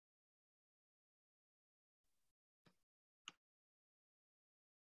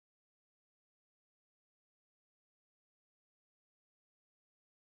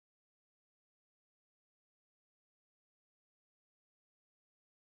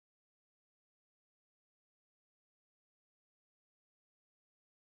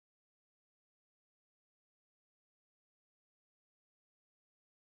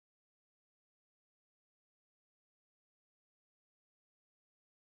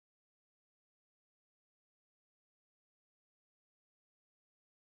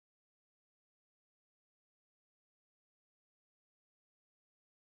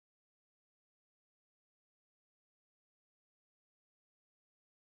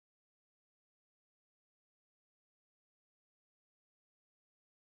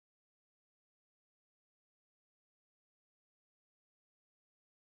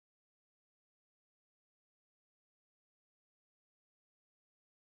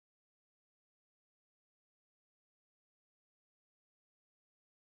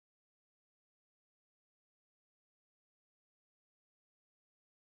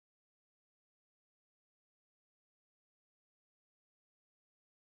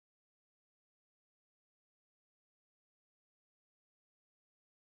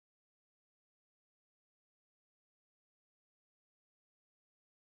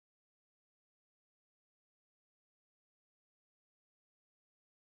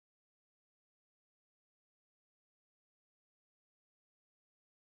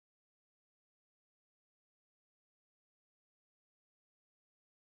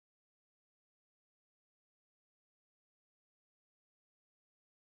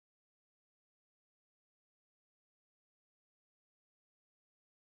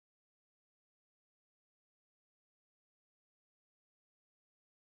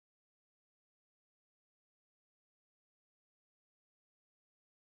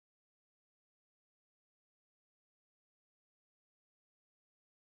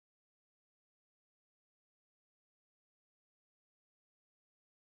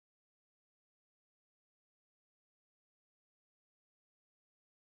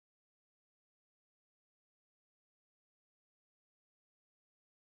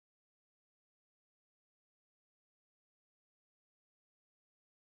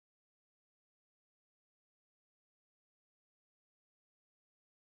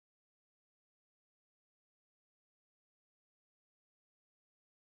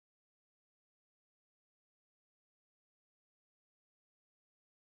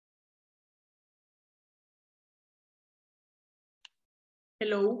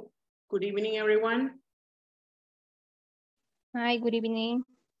Hello, good evening, everyone. Hi, good evening.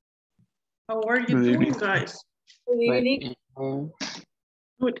 How are you doing, guys? Good evening.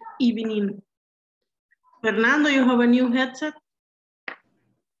 Good evening. Fernando, you have a new headset?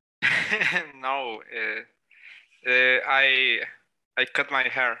 No, I cut my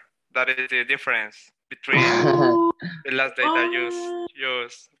hair. That is the difference between the last day that you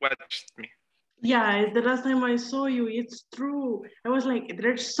watched me. Yeah, the last time I saw you, it's true. I was like,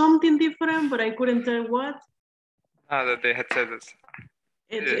 there's something different, but I couldn't tell what. The headset is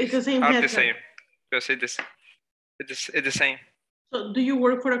it's the same headset. The same. Because it's the same. So do you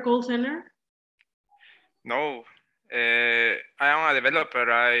work for a call center? No, I am a developer.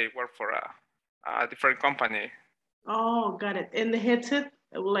 I work for a different company. Oh, got it. And the headset,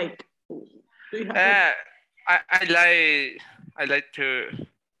 like, do you have I like to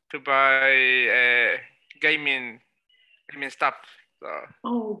buy gaming stuff. So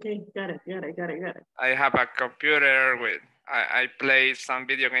oh, okay, got it. I have a computer with I play some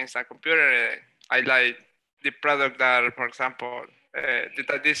video games on computer. I like the product that, for example,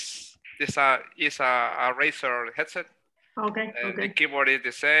 this is a Razer headset. Okay, The keyboard is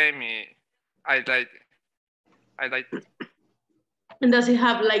the same. I like it. And does it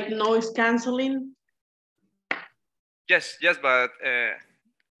have like noise canceling? Yes, but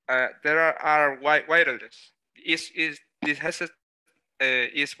there are wireless. This headset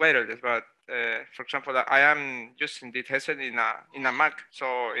is wireless, but for example, I am using this headset in a Mac.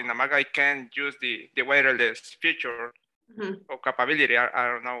 So in a Mac, I can use the wireless feature or capability. I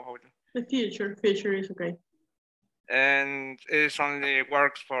don't know how. The feature is okay. And it only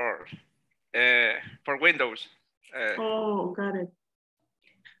works for Windows. Oh, got it.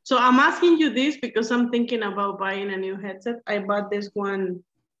 So I'm asking you this because I'm thinking about buying a new headset. I bought this one,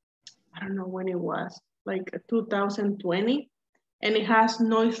 I don't know when it was, like 2020, and it has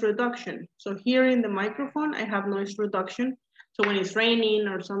noise reduction. So here in the microphone, I have noise reduction. So when it's raining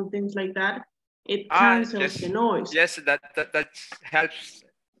or some things like that, it cancels the noise. Yes, that helps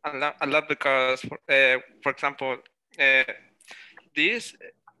a lot because, for example, this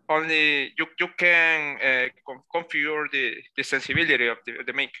only you can configure the sensibility of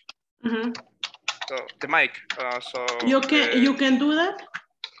the mic. So the mic. So you can do that.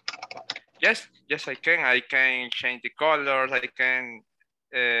 Yes, I can. I can change the colors. I can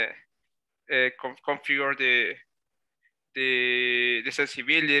configure the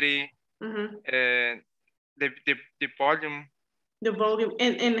sensibility, and the volume. The volume,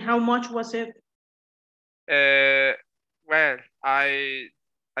 and how much was it? Well, I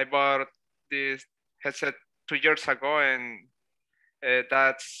bought this headset 2 years ago, and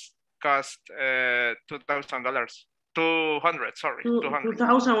that's cost $2,000. 200, sorry. 200.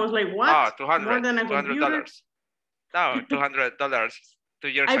 2,000 was like what? Oh, 200. More than a computer? $200. No, $200 2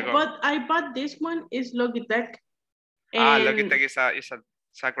 years ago. I bought this one, is Logitech. And Logitech is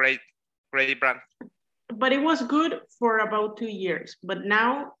a great brand. But it was good for about 2 years. But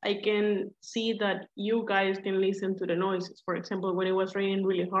now I can see that you guys can listen to the noises. For example, when it was raining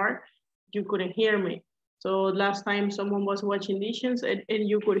really hard, you couldn't hear me. So last time someone was watching dishes and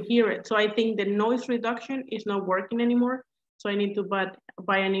you could hear it. So I think the noise reduction is not working anymore. So I need to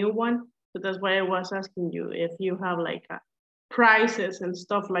buy a new one. So that's why I was asking you if you have like prices and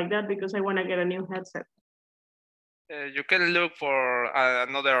stuff like that, because I want to get a new headset. You can look for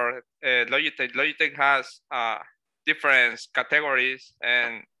another Logitech. Logitech has different categories,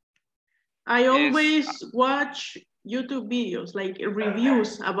 and I always watch YouTube videos, like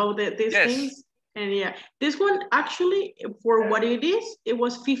reviews about these things. And yeah, this one actually, for what it is, it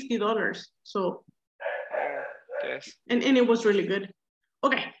was $50. So, yes. And it was really good.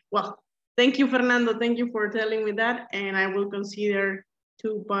 Okay, well, thank you, Fernando. Thank you for telling me that. And I will consider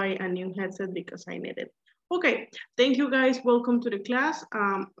to buy a new headset because I need it. Okay, thank you guys. Welcome to the class.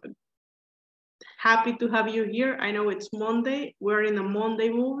 Happy to have you here. I know it's Monday. We're in a Monday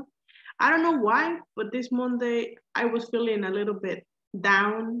mood. I don't know why, but this Monday I was feeling a little bit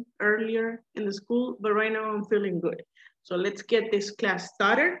down earlier in the school, but right now I'm feeling good. So let's get this class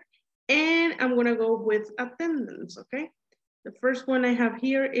started. And I'm gonna go with attendance, okay? The first one I have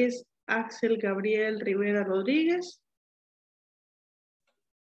here is Axel Gabriel Rivera Rodriguez.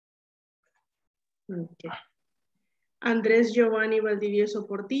 Okay. Andrés Giovanni Valdivieso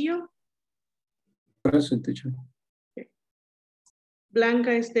Portillo. Present, teacher. Okay.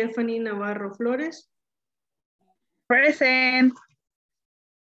 Blanca Stephanie Navarro Flores. Present.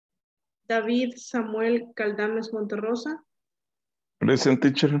 David Samuel Caldames Monterrosa. Present,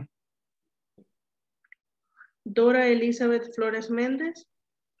 teacher. Dora Elizabeth Flores Méndez.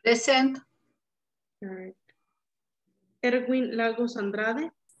 Present. All right. Erwin Lagos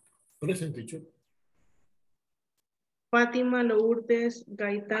Andrade. Present, teacher. Fátima Lourdes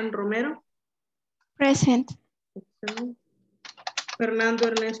Gaitán Romero. Present. Excellent. Fernando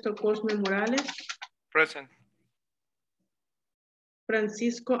Ernesto Cosme Morales. Present.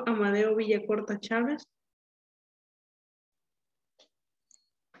 Francisco Amadeo Villacorta Chávez.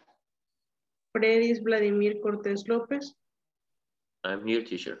 Fredis Vladimir Cortés López. I'm here,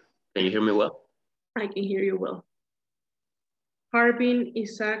 teacher. Can you hear me well? I can hear you well. Harbin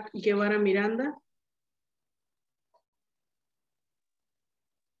Isaac Guevara Miranda.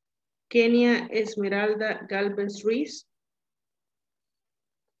 Kenia Esmeralda Galvez Ruiz.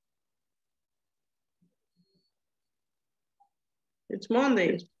 It's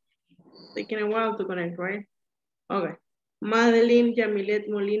Monday. Taking a while to connect, right? Okay. Madeline Yamilet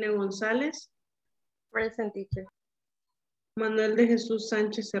Molina González. Present, teacher. Manuel de Jesús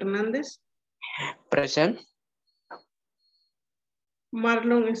Sánchez Hernández. Present.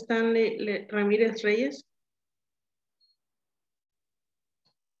 Marlon Stanley Ramírez Reyes.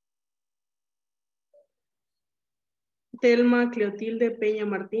 Telma Cleotilde Peña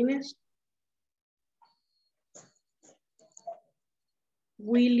Martínez.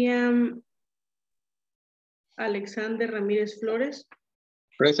 William Alexander Ramírez Flores.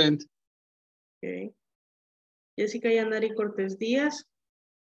 Present. Okay. Jessica Yanari Cortés Díaz.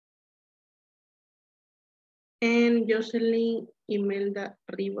 And Jocelyn Imelda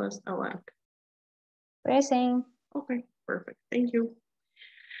Rivas Abanc. Present. Okay, perfect. Thank you.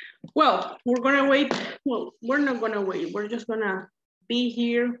 Well, we're gonna wait. Well, we're not gonna wait. We're just gonna be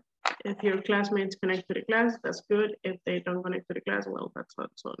here. If your classmates connect to the class, that's good. If they don't connect to the class, well, that's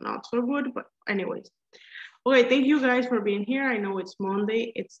not so good. But anyways. Okay, thank you guys for being here. I know it's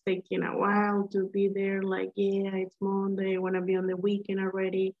Monday. It's taking a while to be there. Like, yeah, it's Monday. I wanna be on the weekend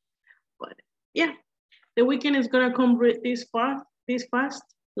already. But yeah, the weekend is gonna come this fast,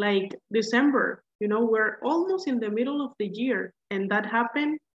 like December. You know, we're almost in the middle of the year, and that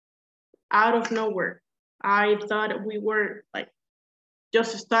happened out of nowhere. I thought we were like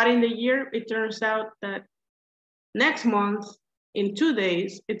just starting the year. It turns out that next month, in 2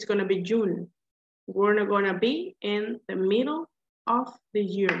 days, it's gonna be June. We're not gonna be in the middle of the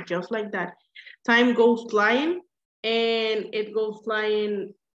year, just like that. Time goes flying, and it goes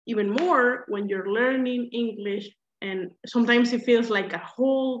flying even more when you're learning English, and sometimes it feels like a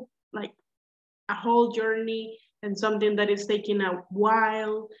whole journey and something that is taking a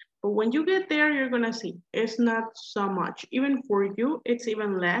while. But when you get there, you're gonna see it's not so much. Even for you, it's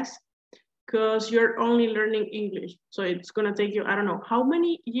even less because you're only learning English. So it's gonna take you, I don't know, how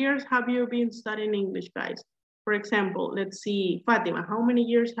many years have you been studying English, guys? For example, let's see, Fatima, how many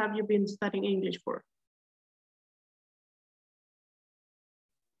years have you been studying English for?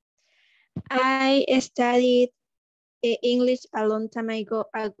 I studied English a long time ago,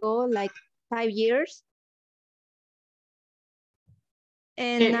 like 5 years.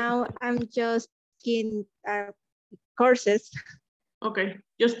 And now I'm just in courses. Okay,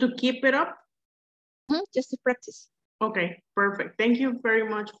 just to keep it up? Just to practice. Okay, perfect. Thank you very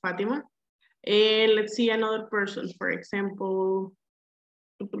much, Fatima. And let's see another person, for example,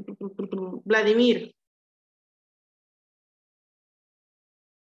 Vladimir.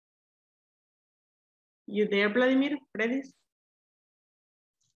 You there, Vladimir? Fredis?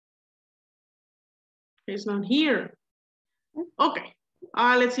 He's not here. Okay,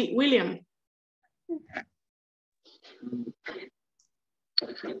 let's see, William.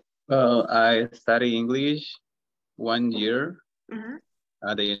 Well, I study English 1 year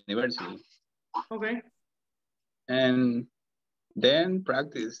at the university. Okay. And then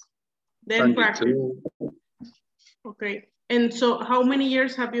practice. Then practice. Okay. And so how many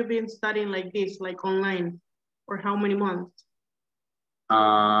years have you been studying like this, like online? Or how many months?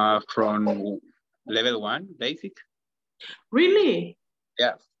 From level 1, basic. Really?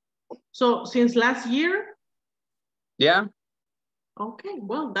 Yeah. So since last year? Yeah. Okay,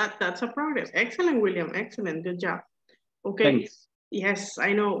 well, that's a progress. Excellent, William. Excellent. Good job. Okay. Thanks. Yes,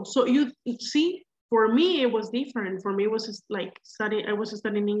 I know. So you see, for me, it was different. For me, it was like I was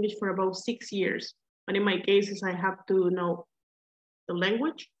studying English for about 6 years. But in my cases, I have to know the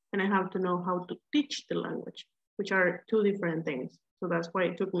language and I have to know how to teach the language, which are two different things. So that's why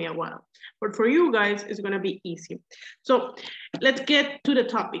it took me a while. But for you guys, it's gonna be easy. So let's get to the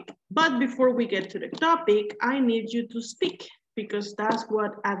topic. But before we get to the topic, I need you to speak because that's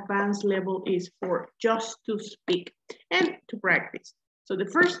what advanced level is for, just to speak and to practice. So the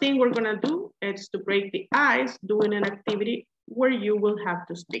first thing we're gonna do is to break the ice doing an activity where you will have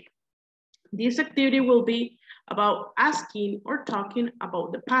to speak. This activity will be about asking or talking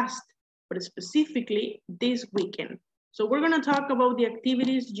about the past, but specifically this weekend. So we're gonna talk about the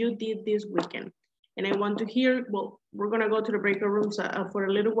activities you did this weekend. And I want to hear, well, we're gonna go to the breakout rooms for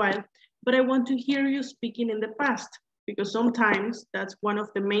a little while, but I want to hear you speaking in the past, because sometimes that's one of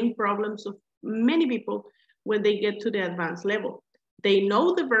the main problems of many people when they get to the advanced level. They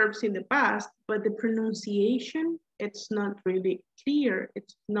know the verbs in the past, but the pronunciation, it's not really clear.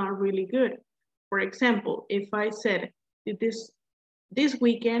 It's not really good. For example, if I said this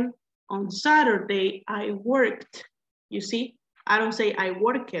weekend on Saturday, I worked, you see, I don't say I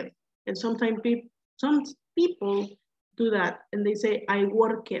worked. And sometimes some people do that and they say I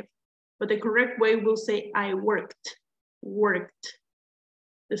worked, but the correct way will say I worked.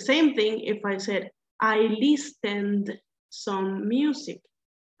 The same thing if I said I listened some music.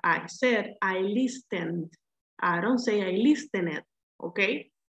 I said I listened. I don't say I listened, okay?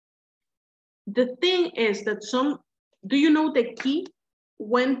 The thing is that do you know the key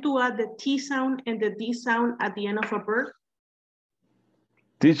when to add the T sound and the D sound at the end of a verb?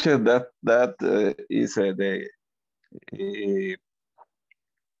 Teacher, that is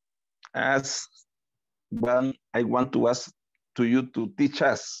as one I want to ask to you to teach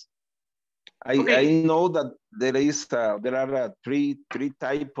us. I know that there are three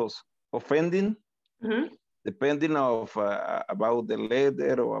types of ending, depending of about the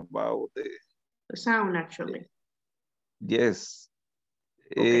letter or about the sound actually. Yes.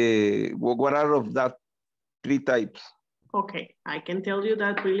 Okay. What are of that three types? Okay, I can tell you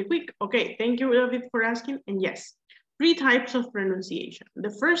that really quick. Okay, thank you, David, for asking. And yes, three types of pronunciation.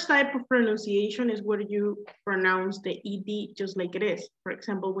 The first type of pronunciation is where you pronounce the ED just like it is. For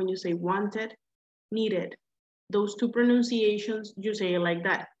example, when you say wanted, needed, those two pronunciations, you say it like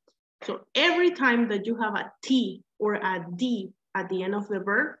that. So every time that you have a T or a D at the end of the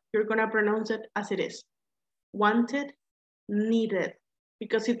verb, you're gonna pronounce it as it is. Wanted, needed,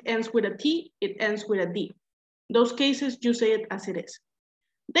 because it ends with a T, it ends with a D. Those cases, you say it as it is.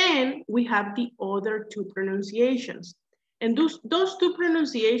 Then we have the other two pronunciations. And those two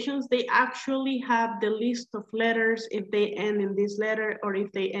pronunciations, they actually have the list of letters. If they end in this letter or if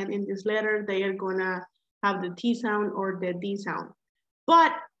they end in this letter, they are gonna have the T sound or the D sound.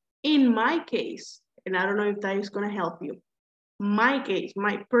 But in my case, and I don't know if that is gonna help you, my case,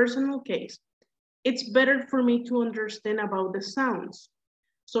 my personal case, it's better for me to understand about the sounds.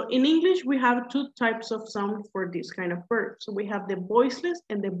 So in English, we have two types of sound for this kind of verb. So we have the voiceless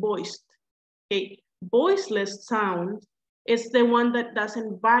and the voiced. Okay, voiceless sound is the one that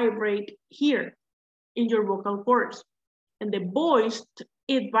doesn't vibrate here in your vocal cords. And the voiced,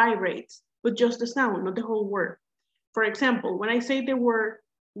 it vibrates, but just the sound, not the whole word. For example, when I say the word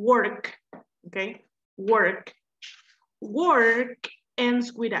work, okay, work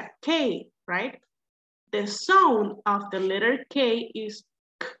ends with a K, right? The sound of the letter K is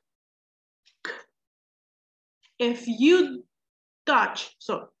K, K. If you touch,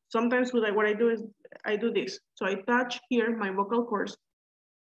 so sometimes what I do is I do this. So I touch here my vocal cords.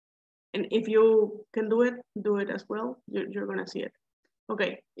 And if you can do it as well, you're gonna see it.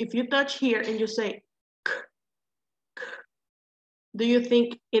 Okay, if you touch here and you say K, K, do you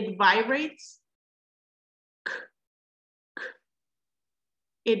think it vibrates? K, K.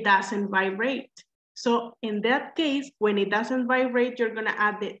 It doesn't vibrate. So in that case, when it doesn't vibrate, you're gonna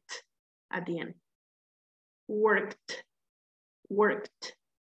add it at the end. Worked, worked,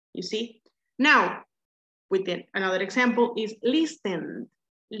 you see? Now, within another example is listened,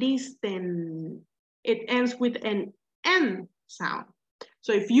 listen. It ends with an N sound.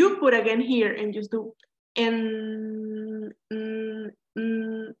 So if you put again here and just do N,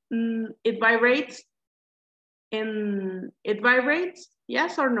 it vibrates, and it vibrates,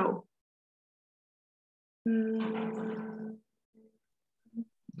 yes or no?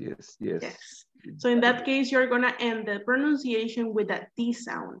 Yes, yes. Yes. So in that case, you're gonna end the pronunciation with a D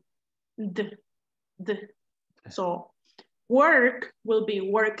sound. D. So work will be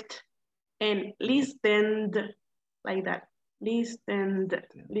worked and listened like that. Listened.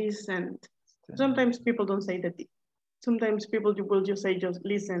 Sometimes people don't say the D. Sometimes people will just say just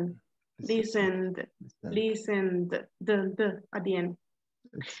listen, listened, the at the end.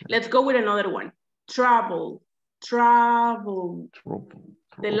 Let's go with another one. Travel.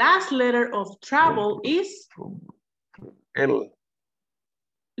 The last letter of travel is L.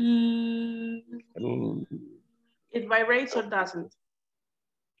 It vibrates or doesn't?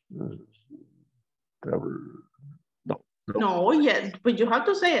 Travel. No, yes, but you have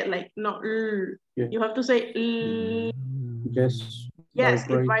to say it like no. Yeah. You have to say Yes. Yes,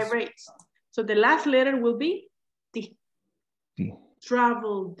 it vibrates. So the last letter will be T. T.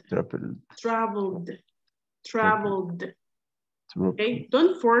 Traveled. Okay,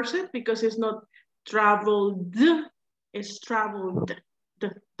 don't force it because it's not traveled. It's traveled.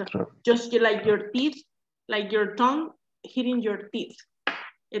 Just like your teeth, like your tongue hitting your teeth.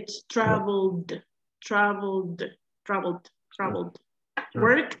 It's traveled, traveled, traveled, traveled.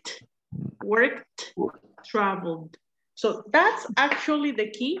 Worked, worked, traveled. So that's actually the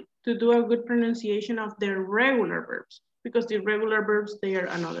key to do a good pronunciation of the regular verbs, because the irregular verbs, they are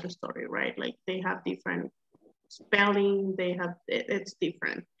another story, right? Like they have different spelling, they have, it's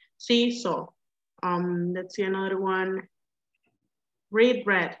different. See, so let's see another one. Read,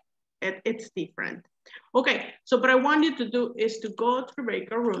 read, it's different. Okay, so what I want you to do is to go to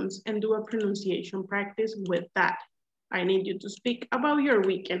breakout rooms and do a pronunciation practice with that. I need you to speak about your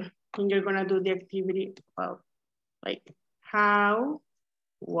weekend, and you're gonna do the activity of like, how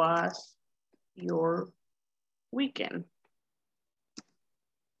was your weekend?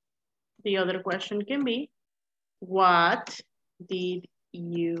 The other question can be, what did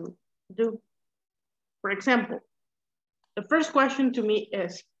you do? For example, the first question to me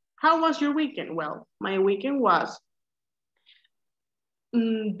is, how was your weekend? Well, my weekend was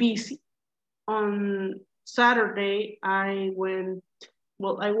busy. On Saturday, I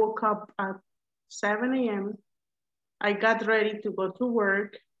woke up at 7 a.m. I got ready to go to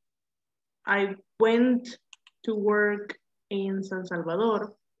work. I went to work in San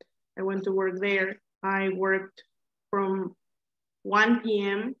Salvador. I went to work there. I worked from 1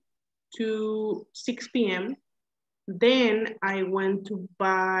 p.m. to 6 p.m. Then I went to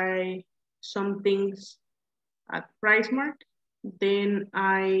buy some things at PriceMart. Then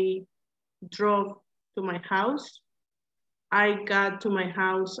I drove to my house. I got to my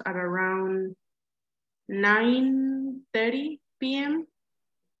house at around 9:30 p.m.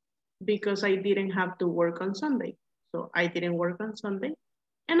 because I didn't have to work on Sunday. So I didn't work on Sunday.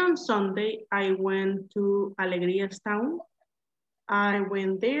 And on Sunday, I went to Alegria's town. I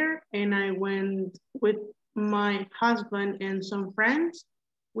went there and I went with my husband and some friends.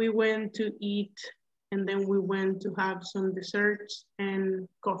 We went to eat and then we went to have some desserts and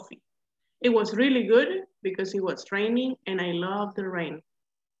coffee. It was really good because it was raining and I love the rain.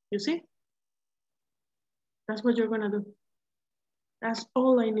 You see? That's what you're gonna do. That's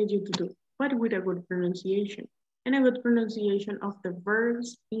all I need you to do, but with a good pronunciation and a good pronunciation of the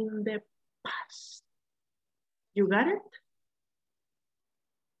verbs in the past. You got it?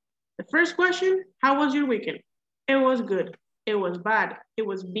 The first question, how was your weekend? It was good. It was bad. It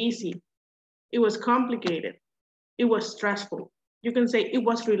was busy. It was complicated. It was stressful. You can say it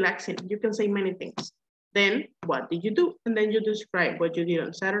was relaxing. You can say many things. Then what did you do? And then you describe what you did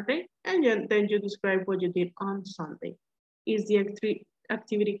on Saturday, and then you describe what you did on Sunday. Is the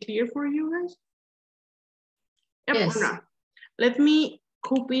activity clear for you guys? Yep, yes. Or not? Let me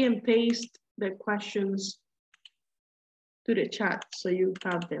copy and paste the questions to the chat so you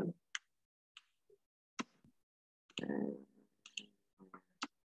have them.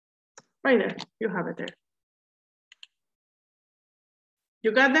 Right there, you have it there.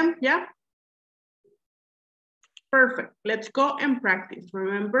 You got them, yeah? Perfect, let's go and practice.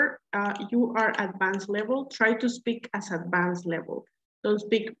 Remember, you are advanced level. Try to speak as advanced level. Don't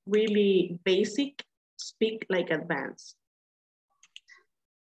speak really basic, speak like advanced.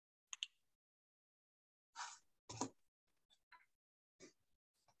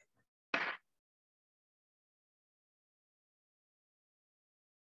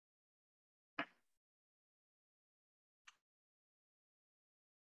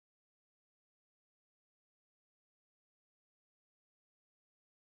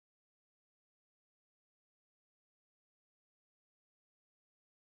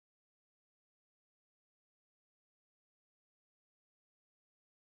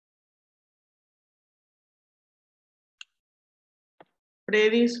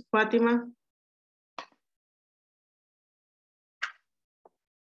 Freddy's, Fatima.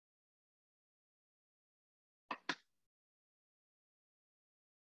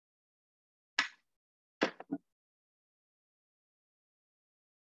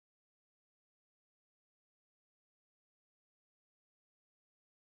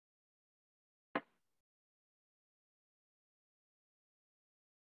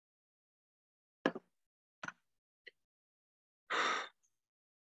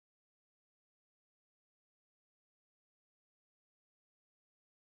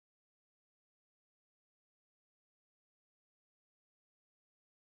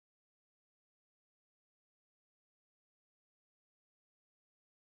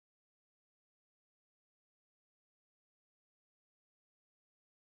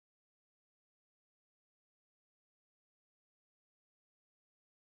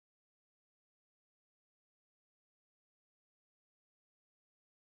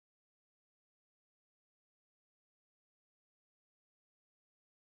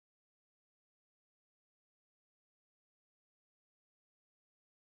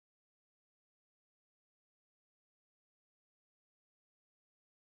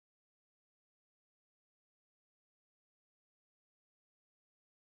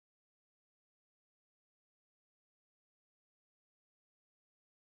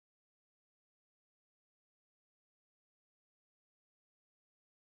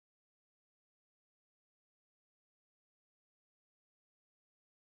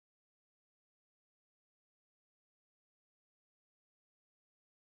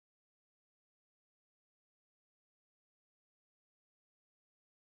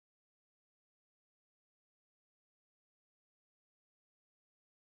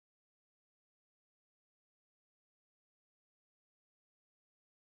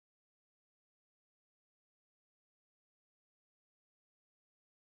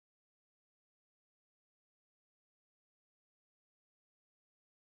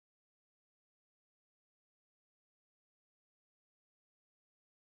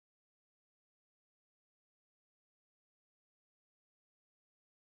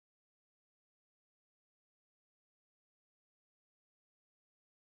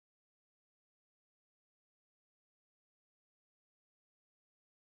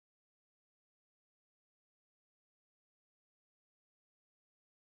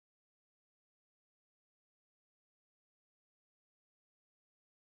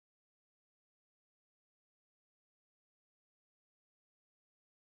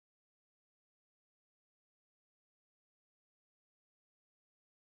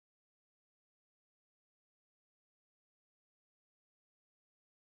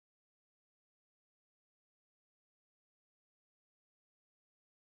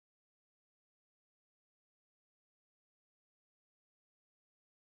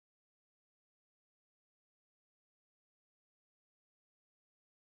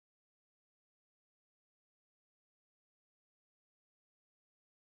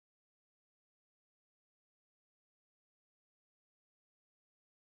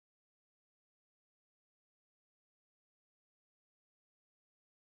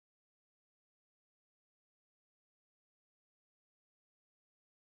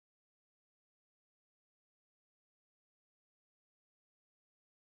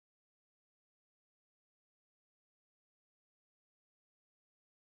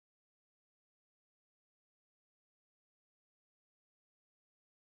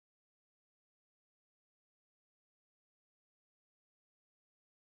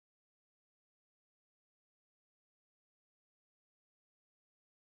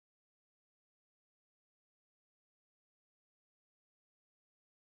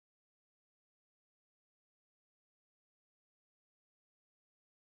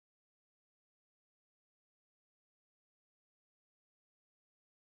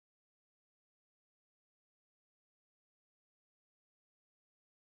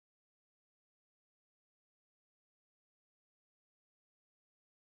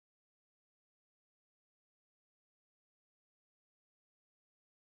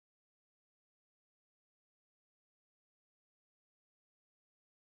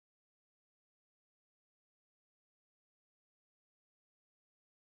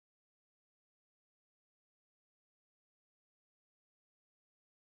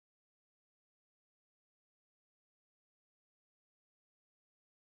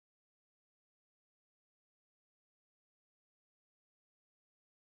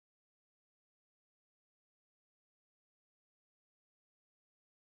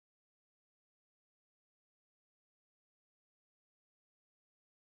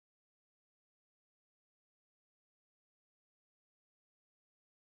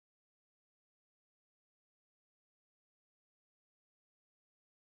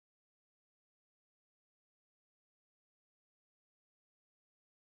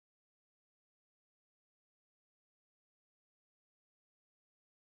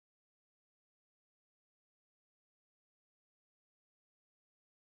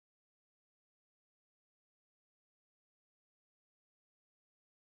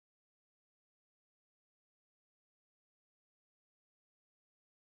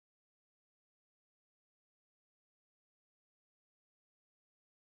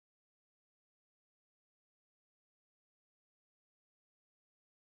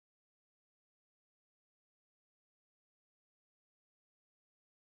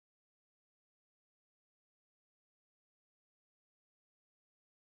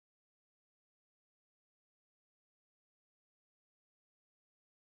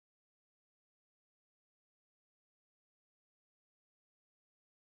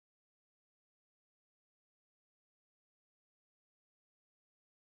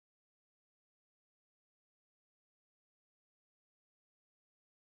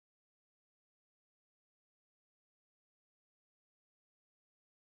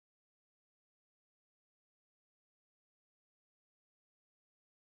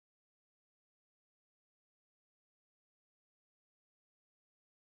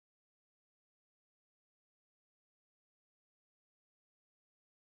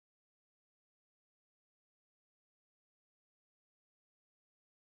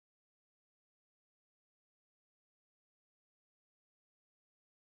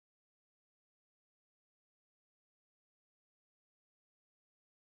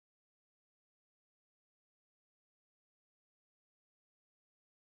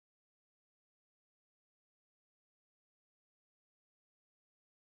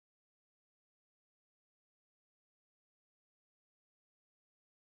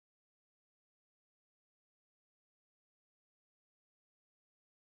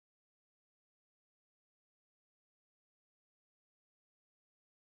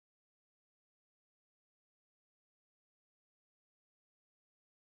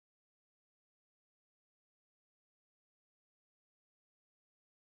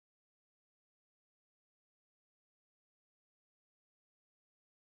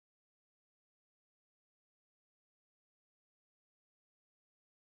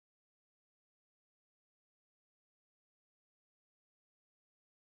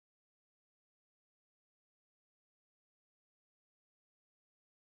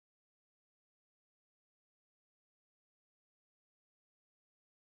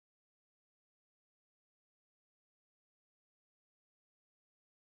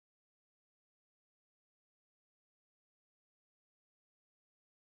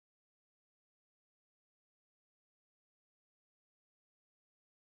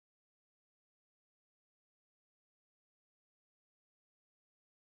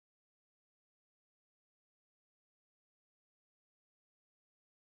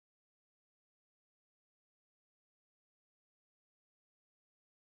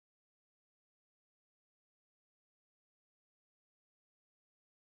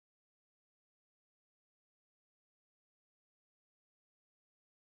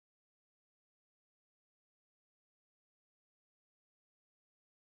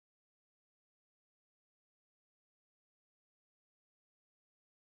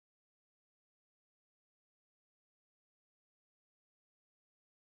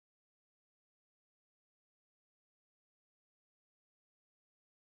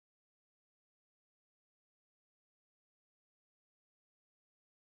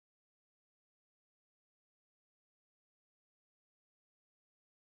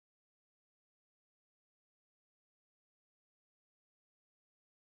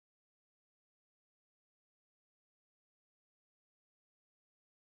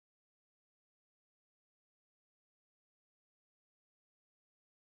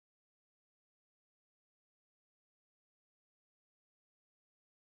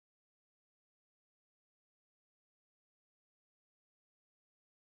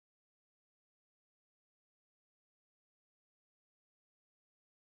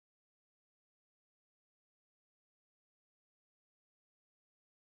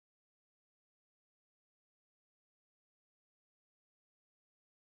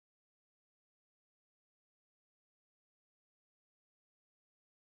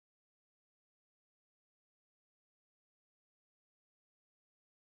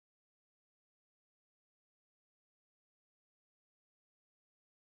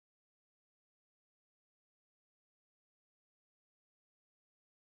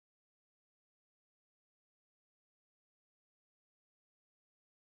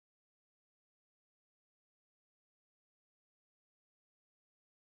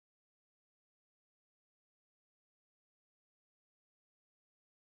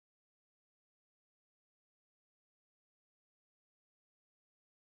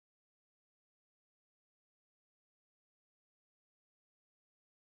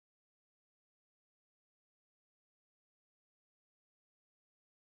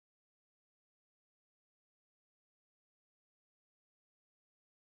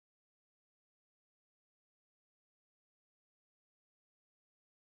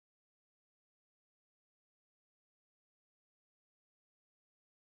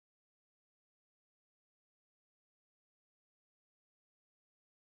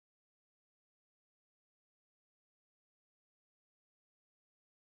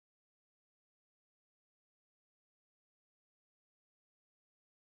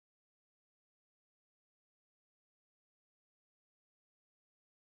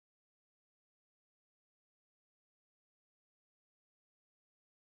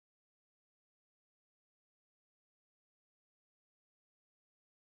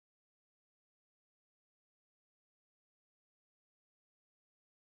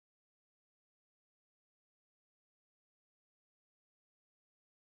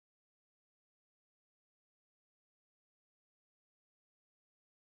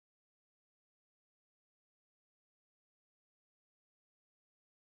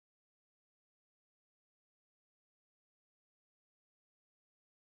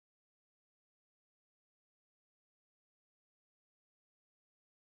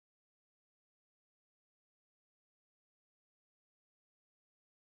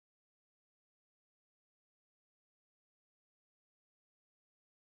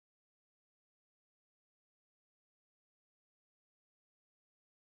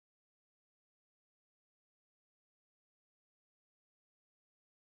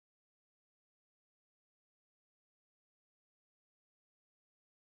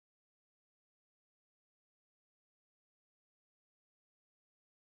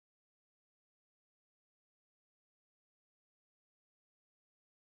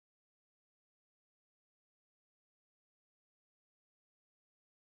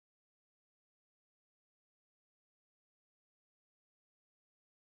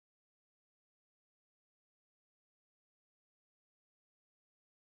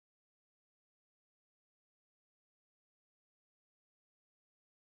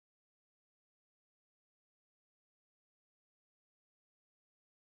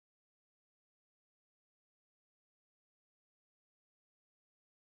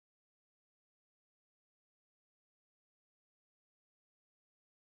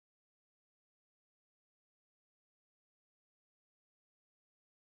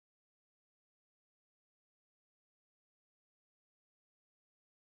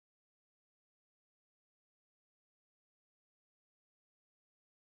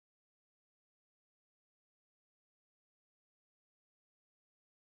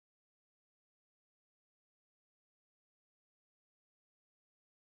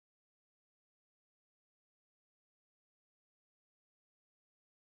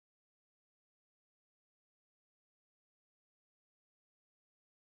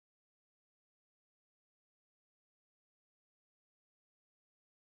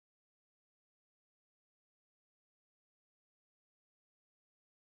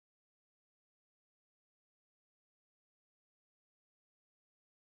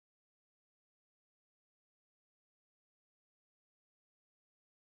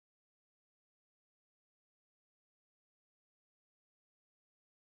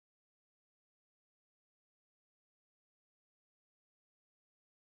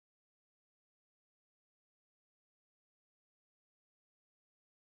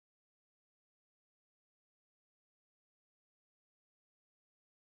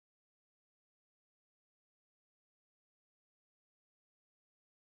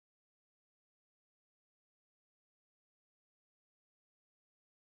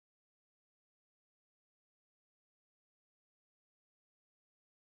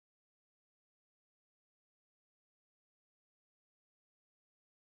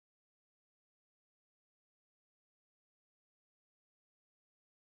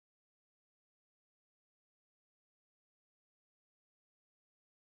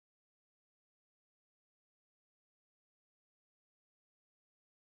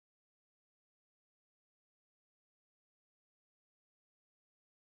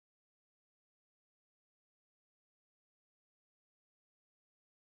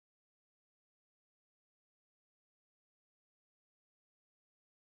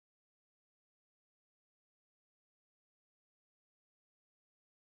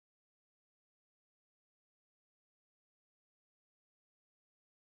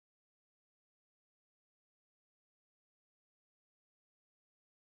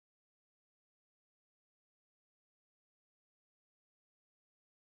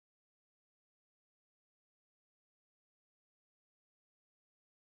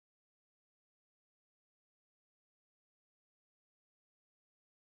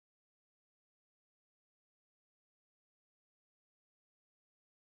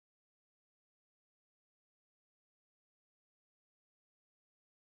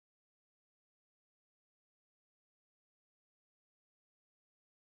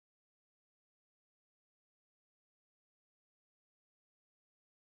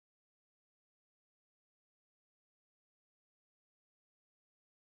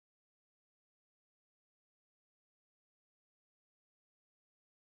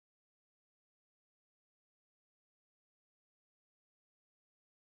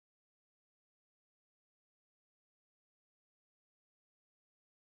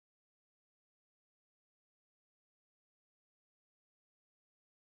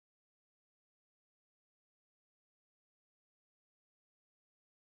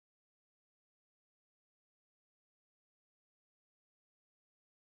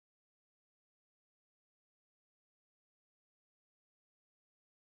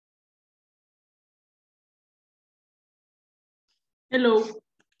 Hello.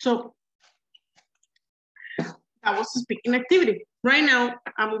 So that was a speaking activity. Right now,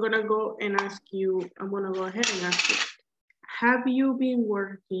 I'm gonna go and ask you, I'm gonna go ahead and ask you, have you been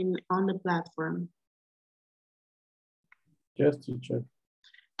working on the platform? Yes, teacher.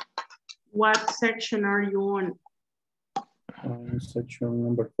 What section are you on? Section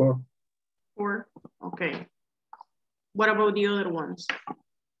number 4. 4, okay. What about the other ones?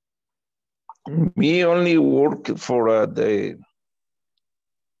 Me only work for the,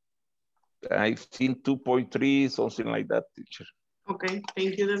 I think 2.3, something like that, teacher. Okay,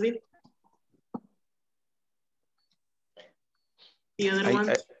 thank you, David. The other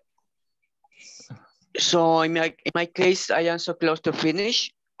one? So in my case, I am so close to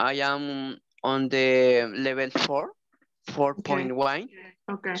finish. I am on the level 4.1.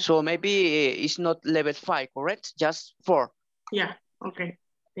 Okay. So maybe it's not level 5, correct? Just 4. Yeah, okay.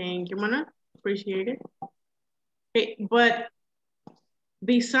 Thank you, Mana. Appreciate it. Okay, but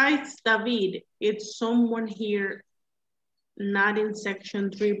besides David, it's someone here not in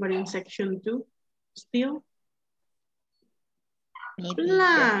section 3, but in section 2 still?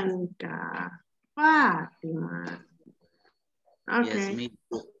 Blanca, Fatima. Okay. Yes, me.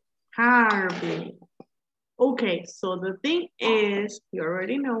 Harvey. Okay, so the thing is, you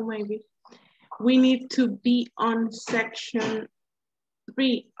already know maybe, we need to be on section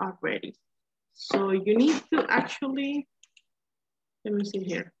 3 already. So you need to actually, let me see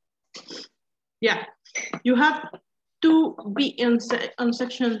here. Yeah, you have to be on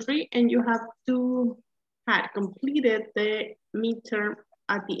section 3 and you have to have completed the midterm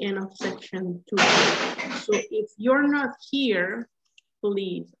at the end of section 2. So if you're not here,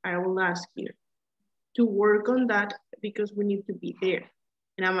 please, I will ask you to work on that because we need to be there.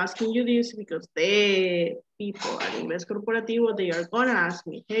 And I'm asking you this because the people at Ingles Corporativo, they are gonna ask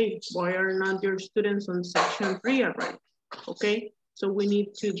me, hey, why are not your students on section 3 already? Okay, so we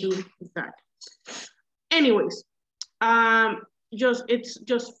need to do that. Anyways, it's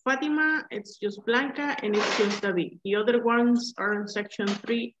just Fatima, it's just Blanca, and it's just David. The other ones are in section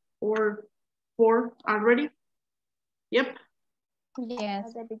 3 or 4 already? Yep.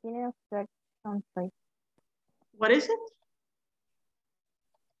 Yes. At the beginning of section 3. What is it?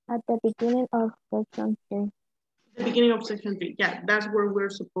 At the beginning of section 3. The beginning of section 3. Yeah, that's where we're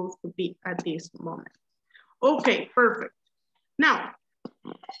supposed to be at this moment. Okay, perfect. Now,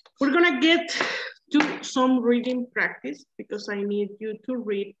 we're gonna get to some reading practice because I need you to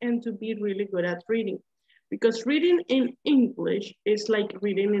read and to be really good at reading. Because reading in English is like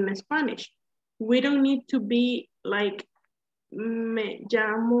reading in Spanish. We don't need to be like, me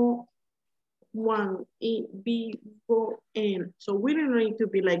llamo Juan y vivo en. So we don't need to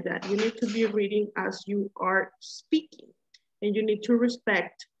be like that. You need to be reading as you are speaking. And you need to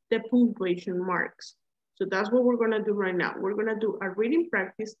respect the punctuation marks. So that's what we're gonna do right now. We're gonna do a reading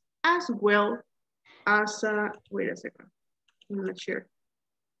practice as well as, wait a second, I'm not sure.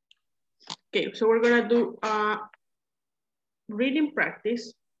 Okay, so we're gonna do a reading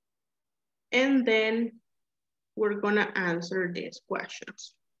practice and then we're gonna answer these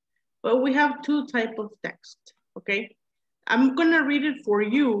questions. But we have 2 types of text, okay? I'm gonna read it for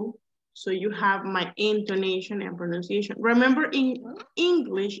you so you have my intonation and pronunciation. Remember, in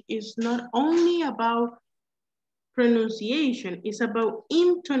English, it's not only about pronunciation, it's about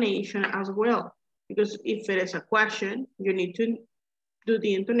intonation as well. Because if it is a question, you need to do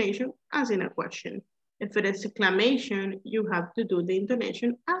the intonation as in a question. If it is exclamation, you have to do the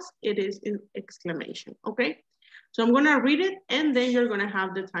intonation as it is in exclamation, okay? So I'm gonna read it and then you're gonna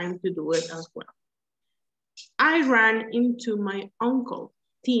have the time to do it as well. I ran into my uncle,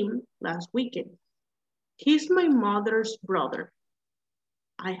 Tim, last weekend. He's my mother's brother.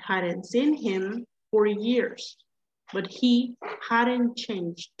 I hadn't seen him for years, but he hadn't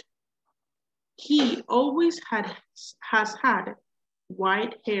changed. He always has had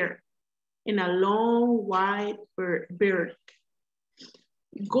white hair and a long white beard.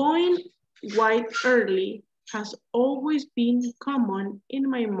 Going white early has always been common in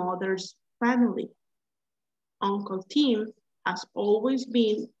my mother's family. Uncle Tim has always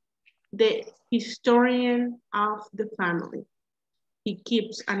been the historian of the family. He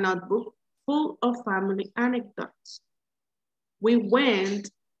keeps a notebook full of family anecdotes. We went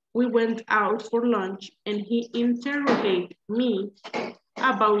out for lunch and he interrogated me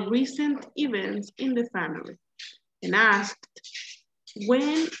about recent events in the family and asked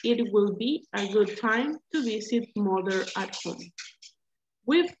when it will be a good time to visit mother at home.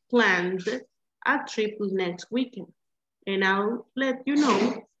 We've planned a trip next weekend and I'll let you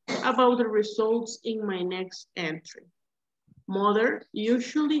know about the results in my next entry. Mother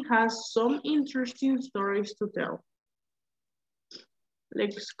usually has some interesting stories to tell.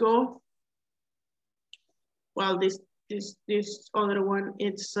 Let's go. Well, this other one,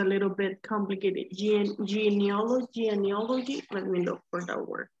 it's a little bit complicated. Genealogy. Let me look for that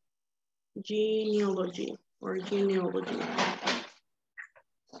word. Genealogy or genealogy.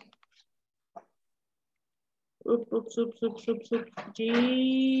 Oops.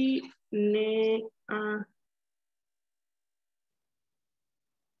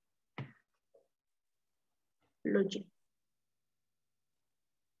 Logic.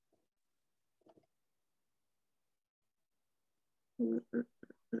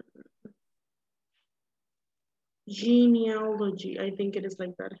 Genealogy, I think it is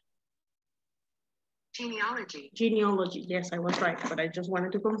like that. Genealogy, yes, I was right, but I just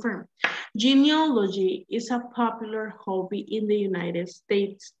wanted to confirm. Genealogy is a popular hobby in the United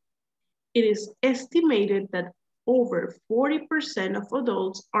States. It is estimated that over 40% of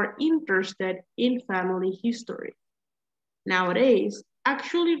adults are interested in family history. Nowadays,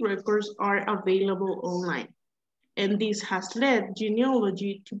 actually records are available online, and this has led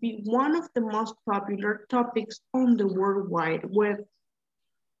genealogy to be one of the most popular topics on the World Wide Web.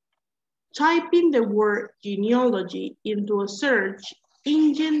 Typing the word genealogy into a search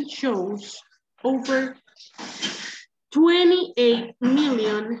engine shows over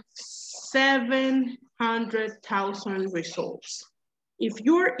 28,700,000 results. If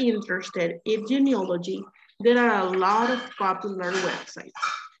you're interested in genealogy, there are a lot of popular websites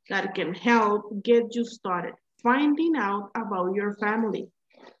that can help get you started finding out about your family.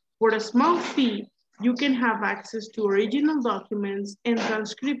 For a small fee, you can have access to original documents and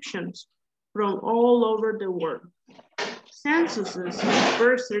transcriptions from all over the world. Censuses,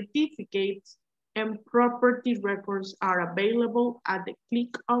 birth certificates, and property records are available at the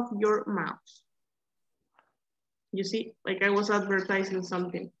click of your mouse. You see, like I was advertising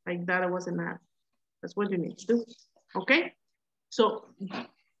something, like that was an ad. That's what you need to do, okay? So,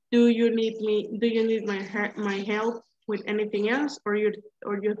 do you need my help with anything else, or you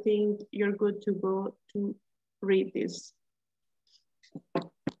think you're good to go to read this?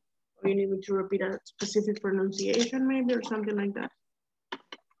 Or you need me to repeat a specific pronunciation maybe, or something like that?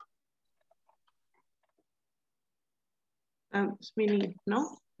 Meaning,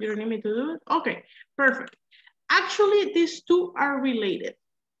 no, you don't need me to do it? Okay, perfect. Actually, these two are related.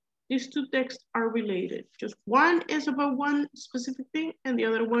 These two texts are related. Just one is about one specific thing and the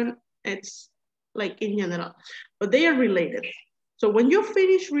other one, it's like in general, but they are related. So when you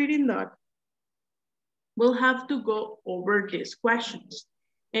finish reading that, we'll have to go over these questions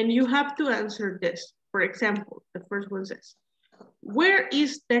and you have to answer this. For example, the first one says, where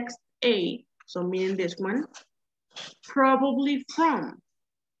is text A, so meaning this one, probably from?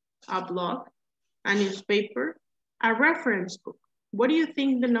 A blog, a newspaper, a reference book. What do you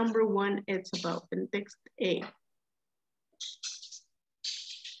think the number one is about in text A?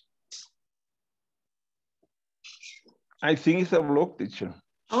 I think it's a blog, teacher.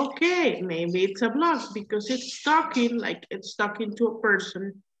 Okay, maybe it's a blog because it's talking to a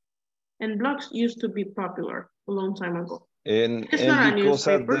person, and blogs used to be popular a long time ago. And it's not a because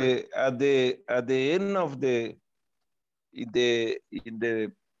newspaper. at the end of in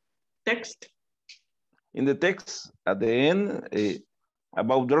the text, in the text at the end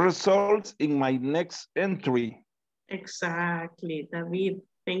about the results in my next entry. Exactly, David.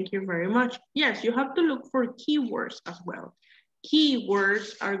 Thank you very much. Yes, you have to look for keywords as well.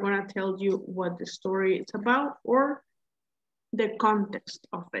 Keywords are going to tell you what the story is about or the context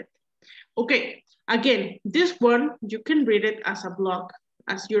of it. Okay, again, this one, you can read it as a blog,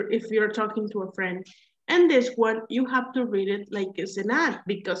 if you're talking to a friend. And this one, you have to read it like it's an ad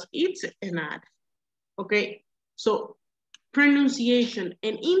because it's an ad. Okay, so pronunciation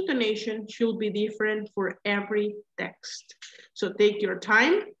and intonation should be different for every text. So take your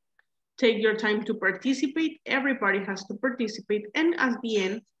time to participate. Everybody has to participate. And at the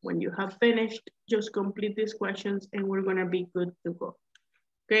end, when you have finished, just complete these questions and we're gonna be good to go.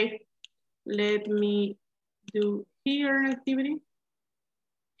 Okay, let me do here an activity.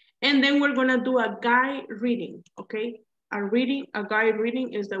 And then we're gonna do a guide reading, okay? A guide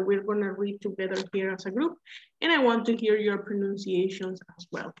reading is that we're gonna read together here as a group, and I want to hear your pronunciations as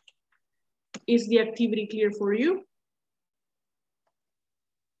well. Is the activity clear for you?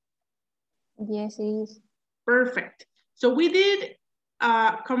 Yes, it is. Perfect. So we did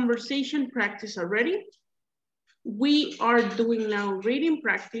conversation practice already. We are doing now reading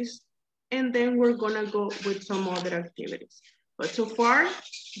practice, and then we're gonna go with some other activities. But so far,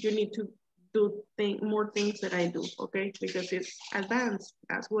 you need to do more things that I do, okay? Because it's advanced,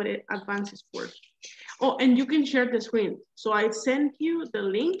 that's what advanced is for. Oh, and you can share the screen. So I sent you the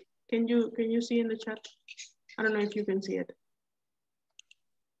link. Can you see in the chat? I don't know if you can see it.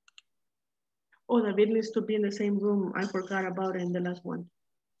 Oh, David needs to be in the same room. I forgot about it in the last one.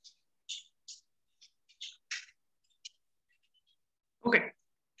 Okay.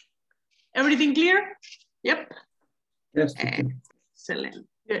 Everything clear? Yep. Yes, teacher. Excellent.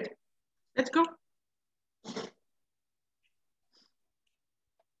 Good. Let's go.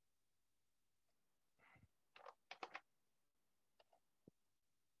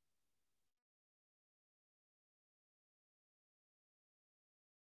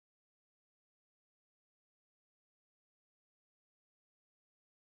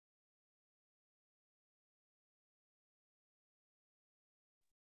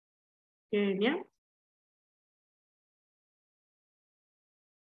 Good, yeah.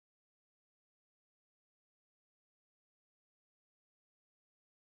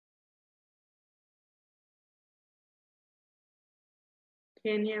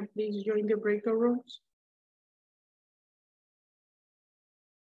 Kenya, please join the breakout rooms.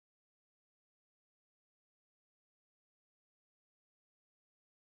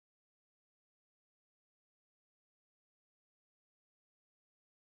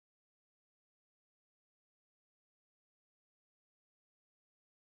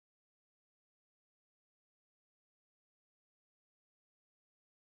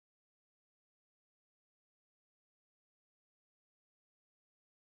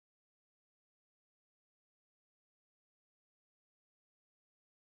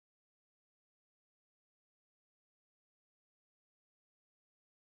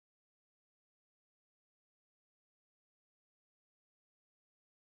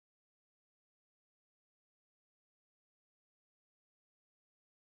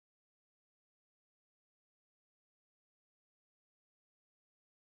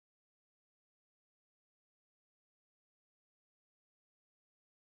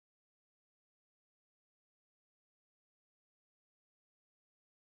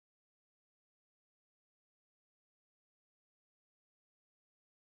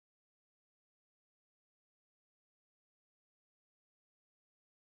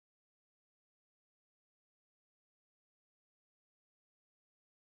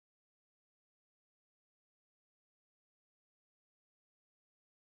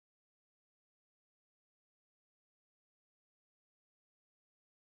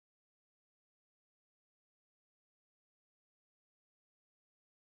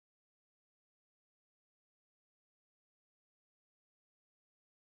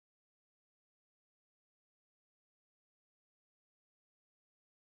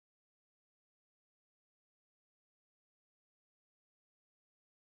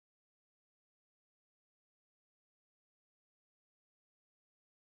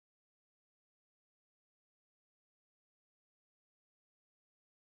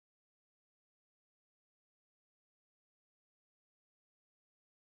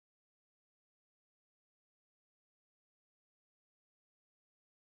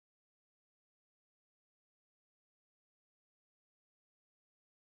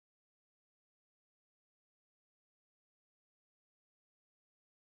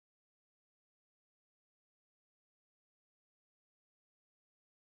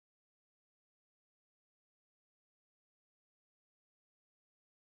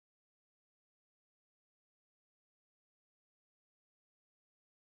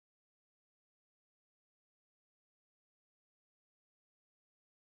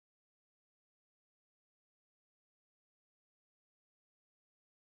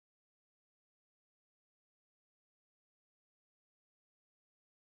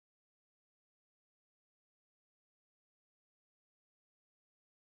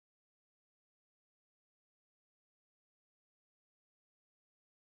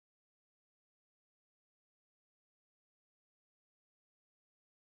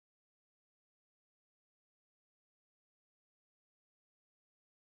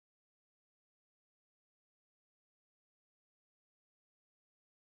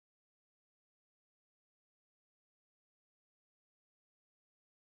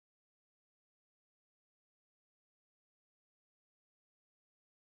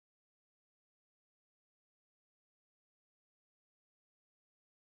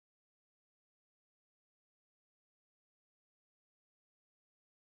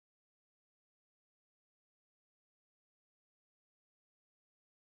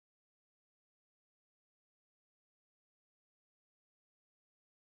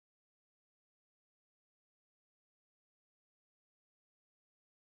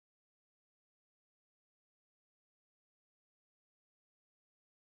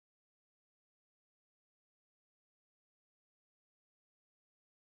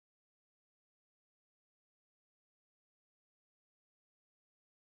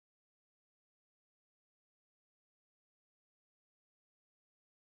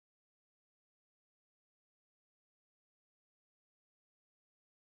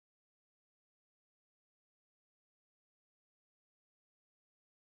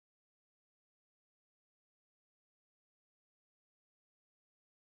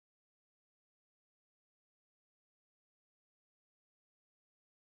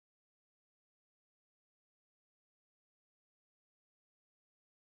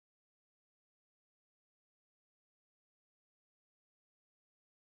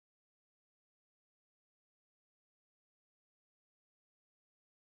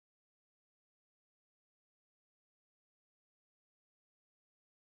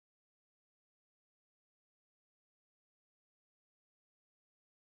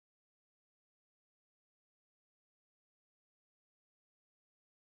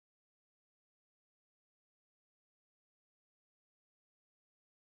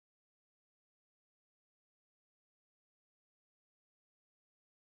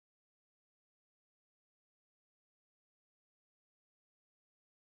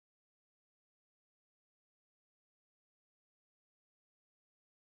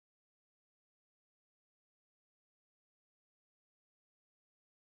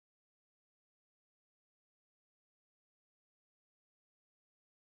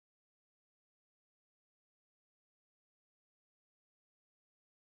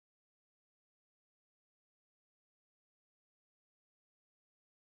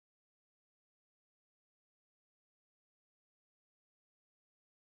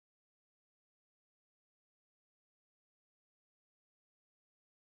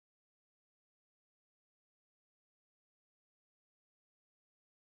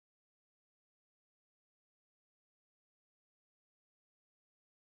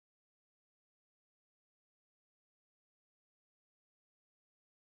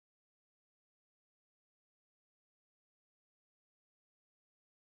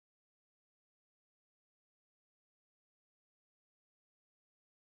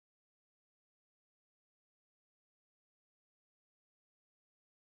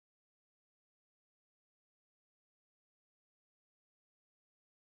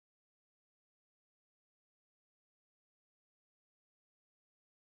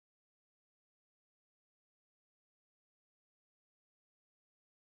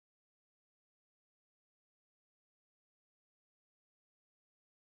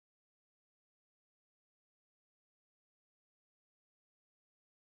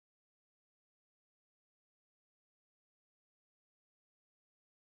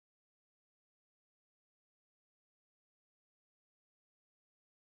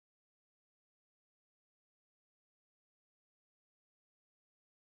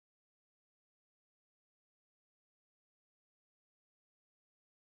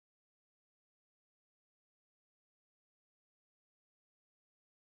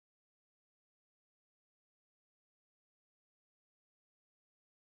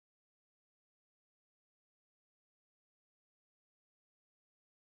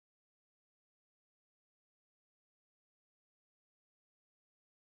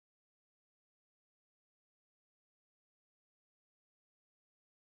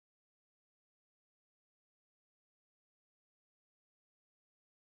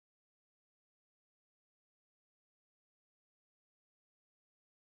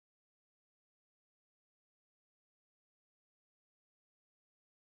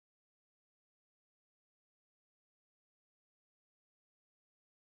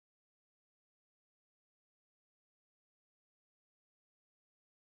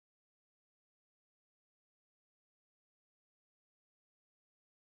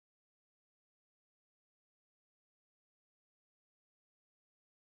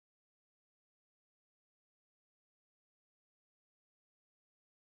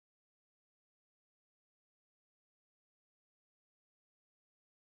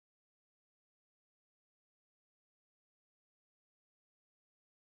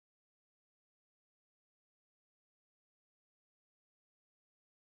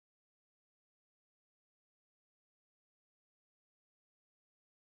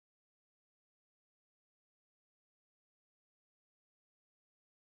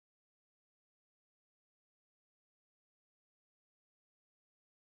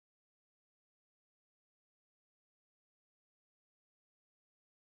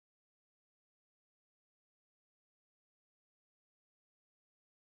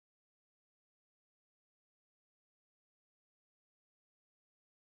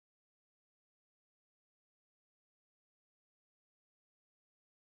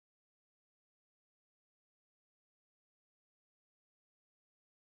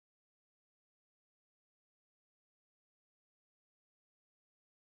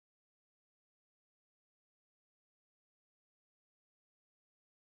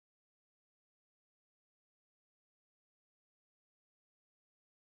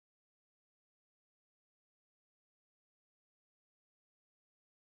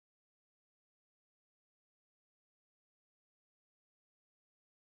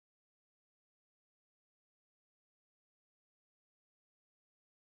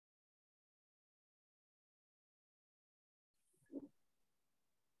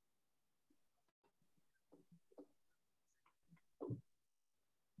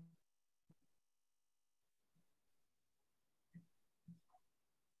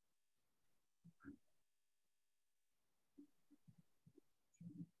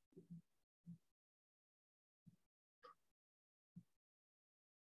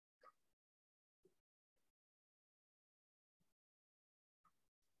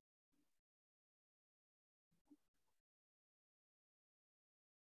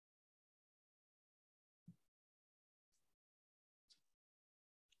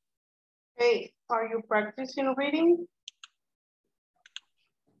 Okay, are you practicing reading?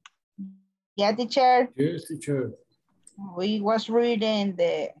 Yeah, teacher. Yes, teacher. We was reading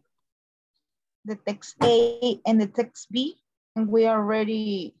the text A and the text B, and we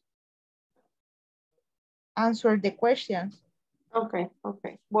already answered the questions. Okay,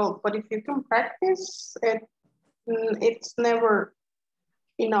 okay. Well, but if you can practice, it's never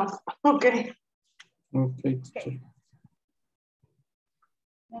enough. Okay. Okay, teacher.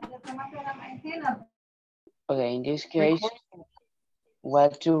 Okay, in this case,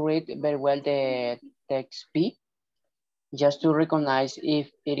 well to read very well the text B, just to recognize if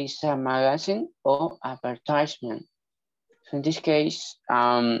it is a magazine or advertisement. So in this case,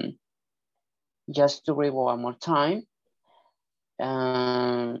 just to read one more time,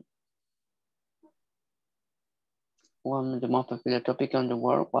 one of the most popular topic on the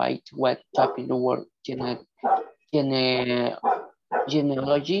world, what topic in the world,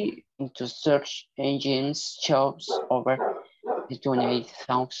 genealogy into search engines shows over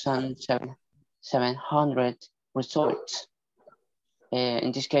 28,700 results.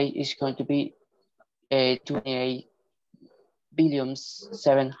 In this case, it's going to be 28 billion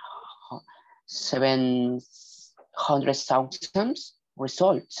 700,000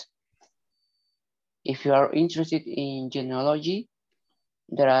 results. If you are interested in genealogy,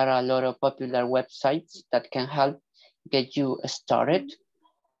 there are a lot of popular websites that can help get you started.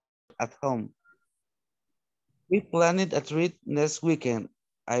 At home. We planned a trip next weekend.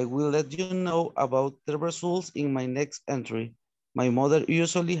 I will let you know about the results in my next entry. My mother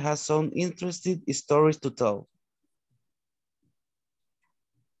usually has some interesting stories to tell.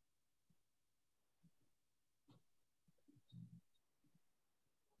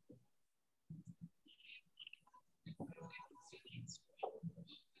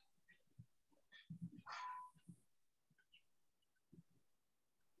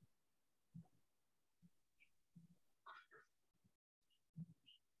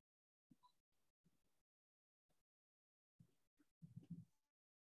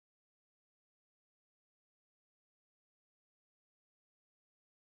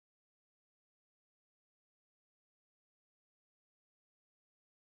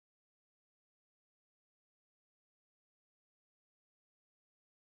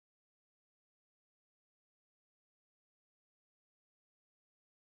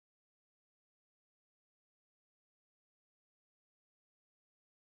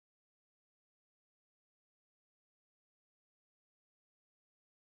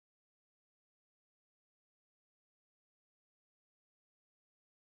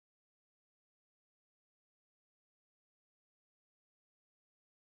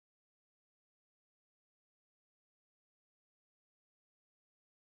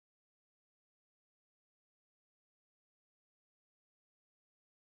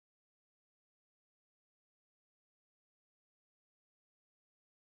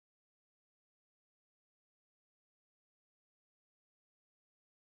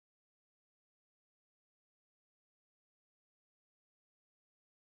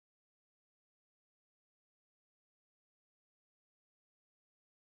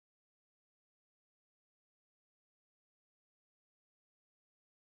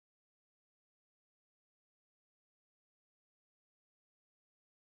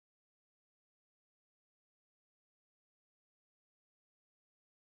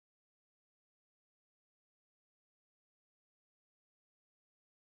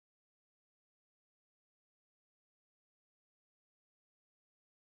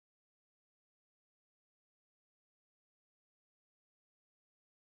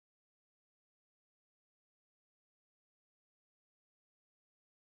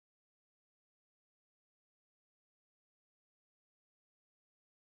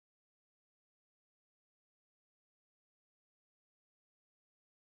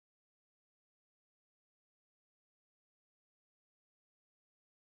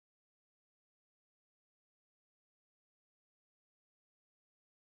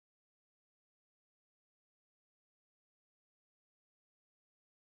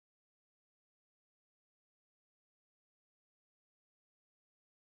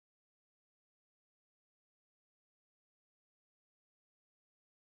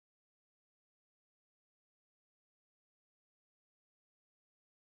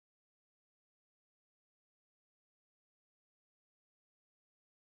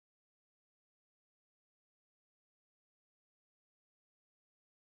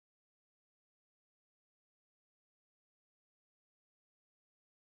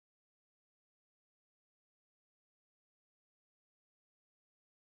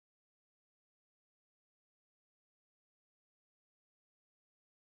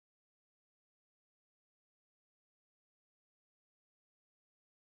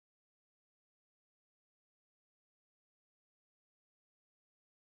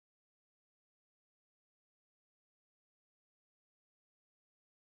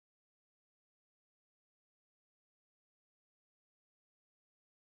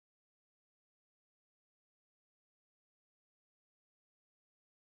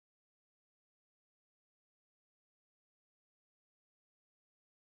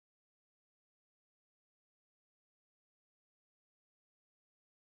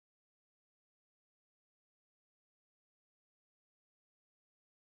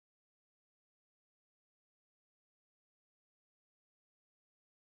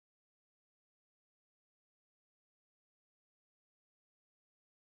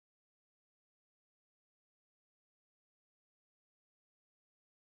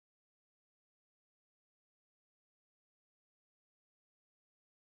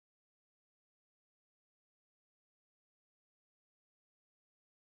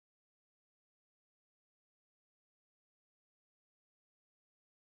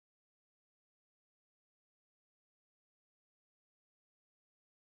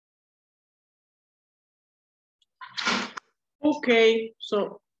 Okay,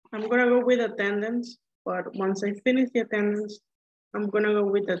 so I'm gonna go with attendance, but once I finish the attendance, I'm gonna go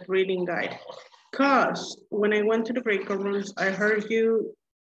with that reading guide. Cause when I went to the breakout rooms, I heard you,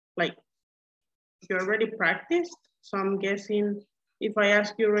 like, you already practiced. So I'm guessing if I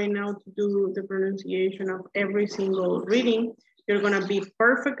ask you right now to do the pronunciation of every single reading, you're gonna be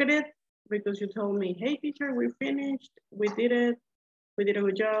perfect at it because you told me, hey teacher, we finished, we did it, we did a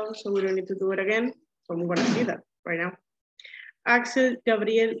good job, so we don't need to do it again. So I'm gonna see that right now. Axel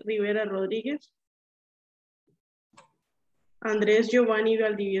Gabriel Rivera Rodríguez. Andrés Giovanni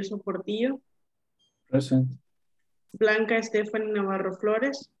Valdivieso Portillo. Present. Blanca Stephanie Navarro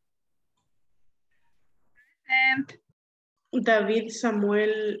Flores. And David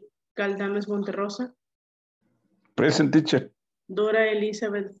Samuel Galdames Monterrosa. Present, teacher. Dora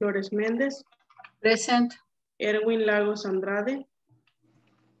Elizabeth Flores Méndez. present. Erwin Lagos Andrade.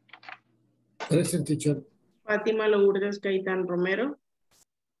 Present, teacher. Fátima Lourdes Gaitán Romero.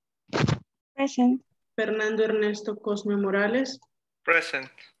 Present. Fernando Ernesto Cosme Morales. Present.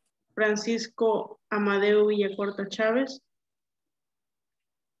 Francisco Amadeo Villacorta Chávez.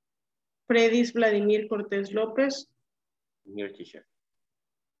 Fredis Vladimir Cortés López. Here, teacher.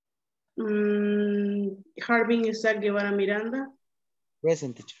 Harbin Isaac Guevara Miranda.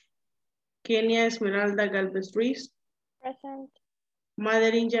 Present, teacher. Kenia Esmeralda Galvez Ruiz. Present.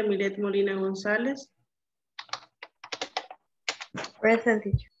 Madeline Yamilet Molina González. Present,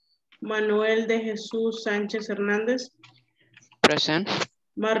 teacher. Manuel de Jesús Sánchez Hernández. Present.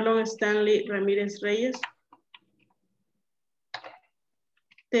 Marlon Stanley Ramírez Reyes.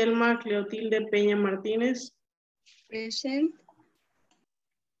 Telma Cleotilde Peña Martínez. Present.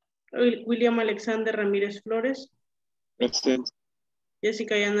 William Alexander Ramírez Flores. Present.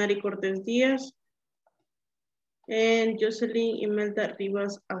 Jessica Yanari Cortés Díaz. And Jocelyn Imelda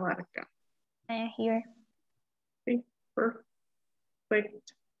Rivas Abarca. I am here. Okay,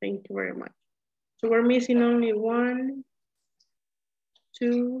 perfect. Thank you very much. So we're missing only 1,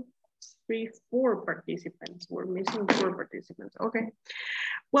 2, 3, 4 participants. We're missing 4 participants. Okay.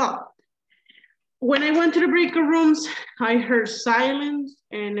 Well, when I went to the breakout rooms, I heard silence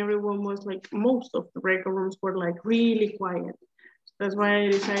and everyone was like, most of the breakout rooms were like really quiet. That's why I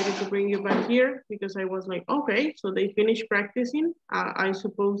decided to bring you back here because I was like, okay, so they finished practicing. I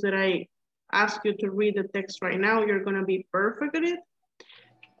suppose that I ask you to read the text right now. You're gonna be perfect at it.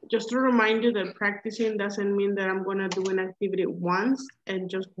 Just to remind you that practicing doesn't mean that I'm gonna do an activity once and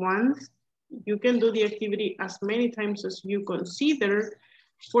just once. You can do the activity as many times as you consider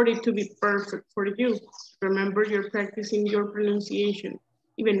for it to be perfect for you. Remember, you're practicing your pronunciation.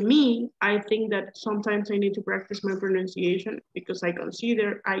 Even me, I think that sometimes I need to practice my pronunciation because I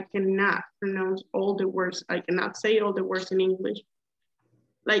consider I cannot pronounce all the words. I cannot say all the words in English.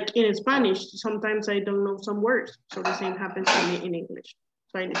 Like in Spanish, sometimes I don't know some words. So the same happens to me in English.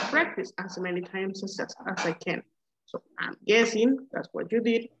 So I need to practice as many times as I can. So I'm guessing that's what you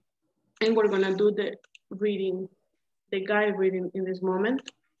did. And we're gonna do the reading, the guide reading in this moment,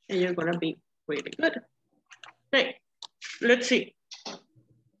 and you're gonna be really good. Okay, let's see.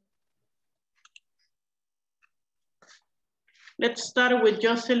 Let's start with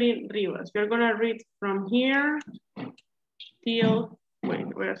Jocelyn Rivas. You're gonna read from here till,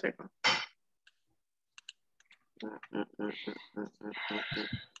 wait a second.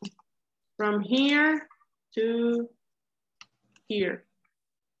 From here to here.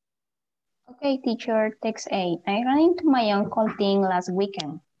 Okay, teacher, text 8. I ran into my uncle Tim last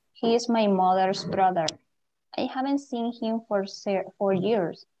weekend. He is my mother's brother. I haven't seen him for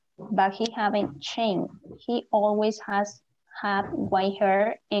years, but he haven't changed. He always has had white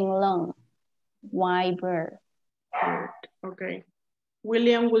hair and long, white beard. Okay.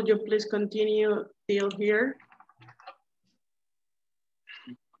 William, will you please continue till here?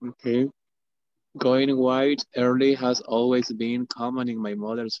 Okay. Going white early has always been common in my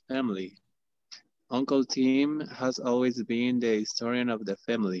mother's family. Uncle Tim has always been the historian of the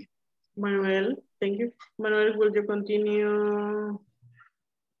family. Manuel, thank you. Manuel, will you continue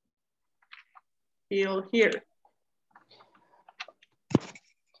till here?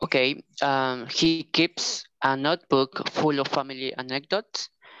 Okay, he keeps a notebook full of family anecdotes.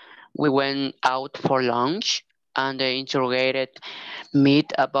 We went out for lunch and they interrogated me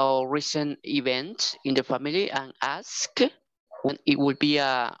about recent events in the family and asked when it would be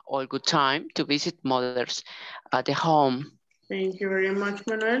a all good time to visit mothers at the home. Thank you very much,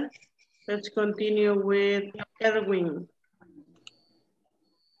 Manuel. Let's continue with Edwin.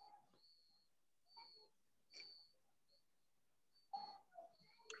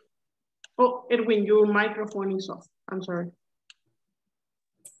 Oh, Edwin, your microphone is off. I'm sorry.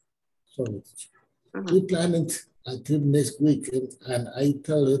 Sorry. We planned until next weekend, and I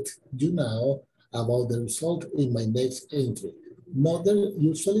tell it you now about the result in my next entry. Mother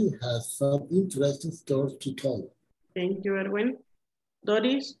usually has some interesting stories to tell. Thank you, Edwin.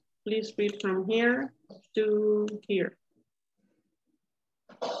 Doris, please read from here to here.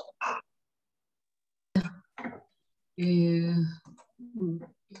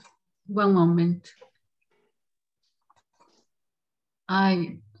 One moment.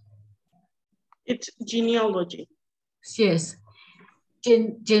 It's genealogy. Yes.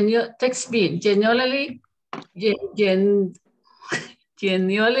 Text B. Genealogy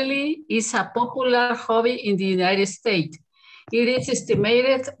is a popular hobby in the United States. It is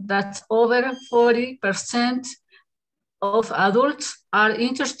estimated that over 40% of adults are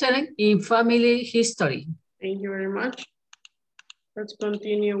interested in family history. Thank you very much. Let's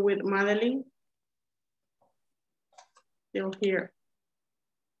continue with Madeline. Still here.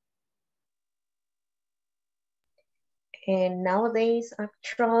 And nowadays,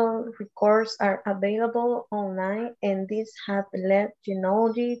 actual records are available online, and this has led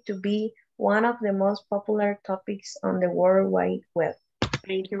genealogy to be one of the most popular topics on the World Wide Web.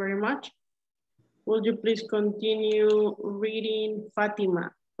 Thank you very much. Would you please continue reading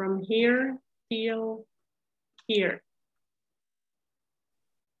Fatima from here till here?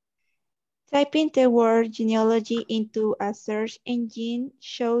 Typing the word genealogy into a search engine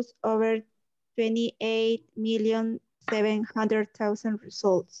shows over 28,700,000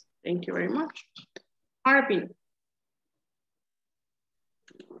 results. Thank you very much. Arvin.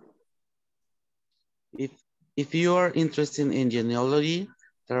 If you are interested in genealogy,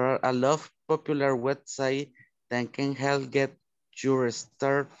 there are a lot of popular websites that can help get your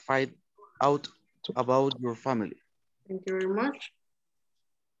start find out about your family. Thank you very much.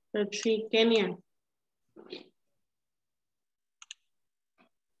 Let's see, Kenya.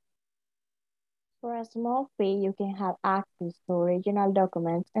 For a small fee, you can have access to original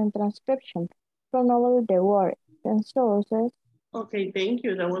documents and transcription from all over the world and sources. Okay, thank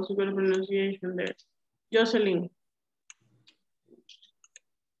you. That was a good pronunciation there. Jocelyn.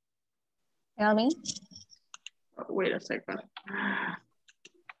 Tell me. Oh, wait a second.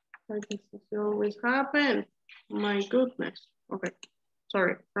 Like this always happen. My goodness. Okay,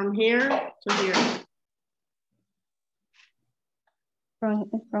 sorry. From here to here. From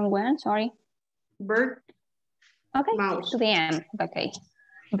when? Sorry. Birth. Okay. Mouse. To the end. Okay.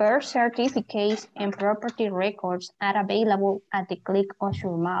 Birth certificates and property records are available at the click of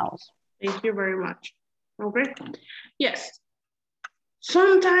your mouse. Thank you very much. Okay. Yes.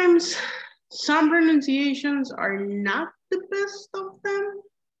 Sometimes some pronunciations are not the best of them,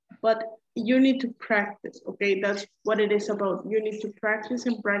 but you need to practice, okay? That's what it is about. You need to practice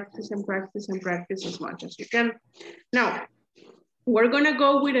and practice and practice and practice as much as you can. Now, we're gonna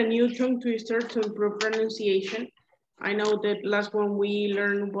go with a new tongue twister to improve pronunciation. I know that last one we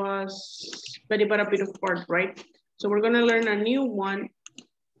learned was very but a bit of part, right? So we're gonna learn a new one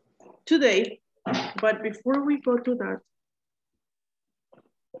today, but before we go to that,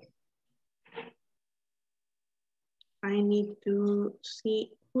 I need to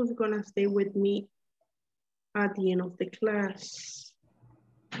see who's gonna stay with me at the end of the class.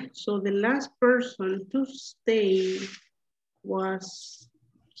 So the last person to stay was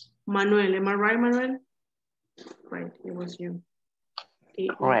Manuel. Am I right, Manuel? Right, it was you. Okay.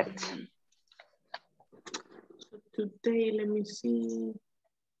 Correct. So today, let me see.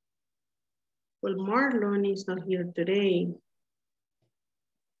 Well, Marlon is not here today.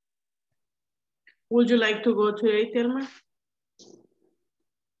 Would you like to go today, Telma?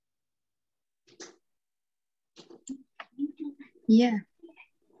 Yeah.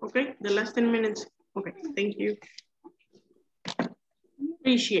 Okay, the last 10 minutes. Okay, thank you.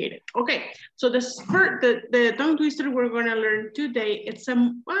 Appreciate it. Okay, so the tongue twister we're gonna learn today, it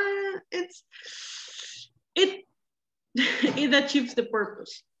achieves the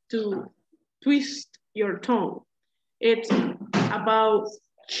purpose to twist your tongue. It's about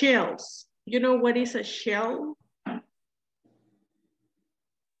shells. You know what is a shell?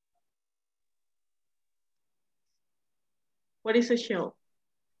 What is a shell?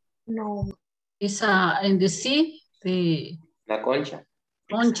 No. It's in the sea, La concha.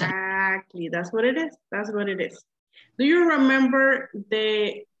 Concha. Exactly, that's what it is. That's what it is. Do you remember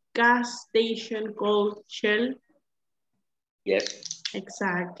the gas station called Shell? Yes.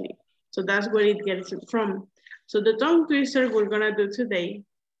 Exactly. So that's where it gets it from. So the tongue twister we're gonna do today,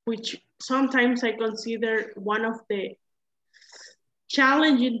 which sometimes I consider one of the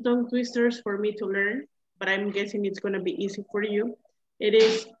challenging tongue twisters for me to learn, but I'm guessing it's gonna be easy for you. It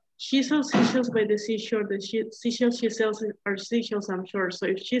is She sells seashells by the seashore. The seashells she sells are seashells, I'm sure. So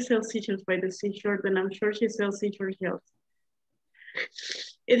if she sells seashells by the seashore, then I'm sure she sells seashore shells.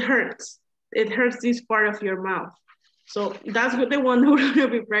 It hurts. It hurts this part of your mouth. So that's what the one we're going to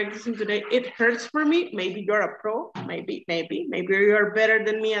be practicing today. It hurts for me. Maybe you're a pro. Maybe you're better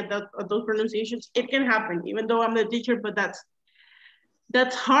than me at those pronunciations. It can happen, even though I'm the teacher, but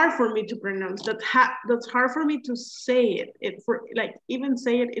that's hard for me to pronounce. That's hard for me to say it. Even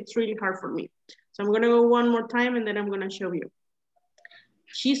say it, it's really hard for me. So I'm gonna go one more time and then I'm gonna show you.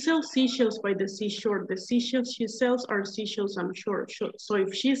 She sells seashells by the seashore. The seashells she sells are seashells, I'm sure. So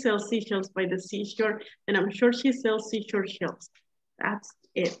if she sells seashells by the seashore, then I'm sure she sells seashore shells. That's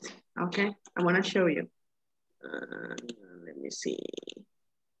it, okay? I wanna show you. Let me see.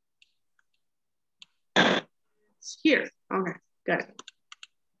 It's here, okay, got it.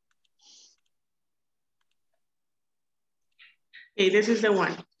 Okay, this is the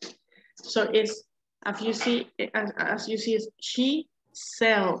one. So it's, as you see, is she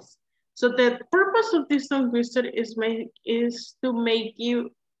sells. So the purpose of this tongue twister is to make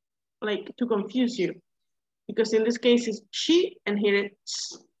you, to confuse you. Because in this case it's she, and here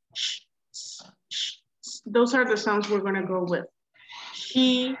it's sh. Those are the sounds we're gonna go with.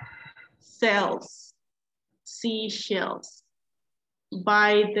 She sells seashells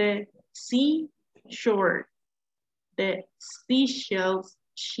by the seashore. The seashells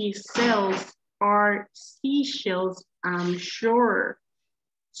she sells are seashells, I'm sure.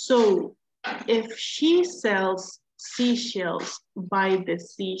 So if she sells seashells by the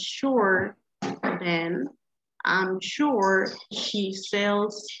seashore, then I'm sure she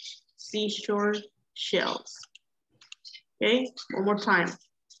sells seashore shells. Okay, one more time.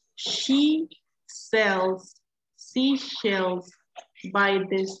 She sells seashells by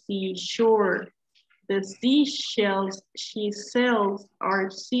the seashore. The seashells she sells are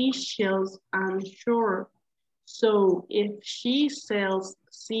seashells, I'm sure. So if she sells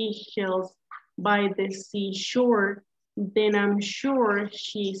seashells by the seashore, then I'm sure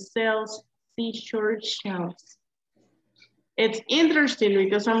she sells seashore shells. It's interesting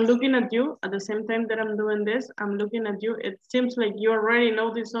because I'm looking at you at the same time that I'm doing this. I'm looking at you. It seems like you already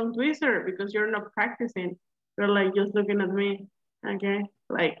know this tongue twister because you're not practicing. You're like just looking at me. Okay,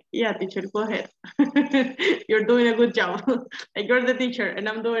 yeah, teacher, go ahead. You're doing a good job. You're the teacher and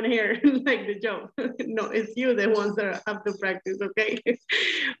I'm doing here the job. No, it's you the ones that have to practice, okay?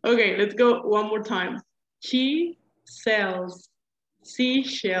 Okay, let's go one more time. She sells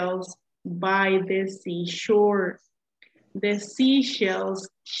seashells by the seashore. The seashells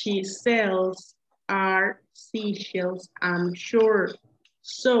she sells are seashells, I'm sure.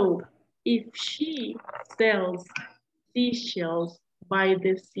 So if she sells seashells by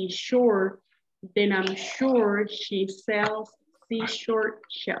the seashore, then I'm sure she sells seashore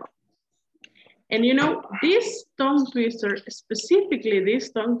shells. And you know, this tongue twister, specifically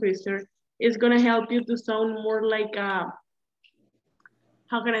this tongue twister, is gonna help you to sound more like a,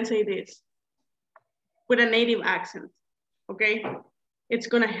 how can I say this? With a native accent, okay? It's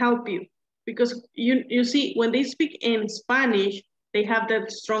gonna help you because you see, when they speak in Spanish, they have that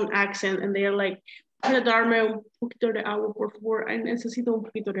strong accent and they're like, puede darme un poquito de agua, por favor. I necesito un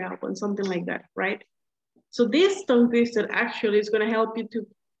poquito de agua, and something like that, right? So this tongue twister actually is going to help you to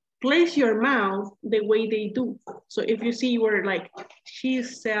place your mouth the way they do. So if you see where she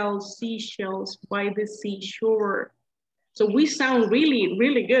sells seashells by the seashore. So we sound really,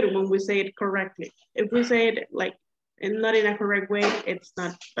 really good when we say it correctly. If we say it and not in a correct way, it's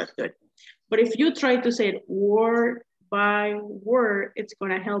not that good. But if you try to say it word by word, it's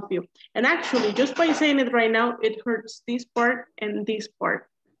gonna help you. And actually, just by saying it right now, it hurts this part and this part.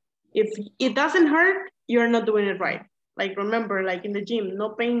 If it doesn't hurt, you're not doing it right. Remember, in the gym, no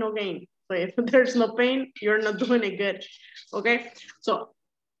pain, no gain. So if there's no pain, you're not doing it good, okay? So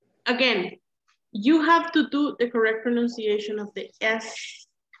again, you have to do the correct pronunciation of the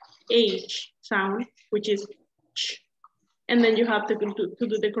SH sound, which is ch. And then you have to do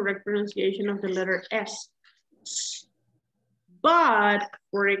the correct pronunciation of the letter S. But,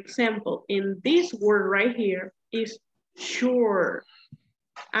 for example, in this word right here is sure.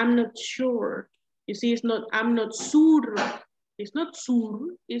 I'm not sure. You see, it's not, I'm not sure. It's not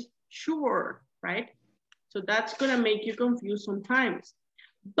sure, it's sure, right? So that's gonna make you confused sometimes.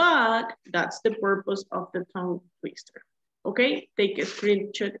 But that's the purpose of the tongue twister. Okay, take a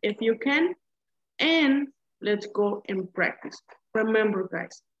screenshot if you can. And let's go and practice. Remember,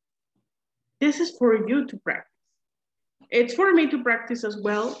 guys, this is for you to practice. It's for me to practice as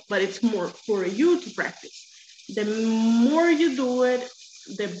well, but it's more for you to practice. The more you do it,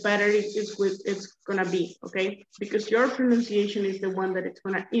 the better it's gonna be, okay? Because your pronunciation is the one that it's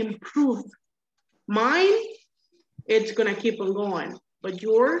gonna improve. Mine, it's gonna keep on going, but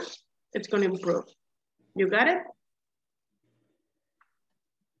yours, it's gonna improve. You got it?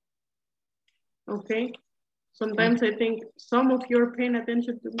 Okay. Sometimes I think some of you are paying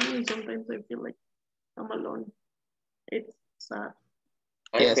attention to me, and sometimes I feel like I'm alone. It's sad.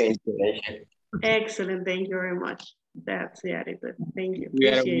 Yes. Excellent, thank you very much. That's the attitude. Thank you. We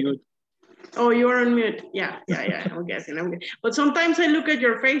are on Appreciate it. mute. Oh, you are on mute. Yeah. I'm guessing. But sometimes I look at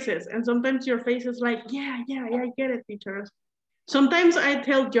your faces, and sometimes your face is like, yeah, I get it, teachers. Sometimes I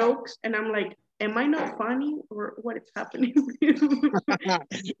tell jokes, and I'm like, am I not funny, or what is happening?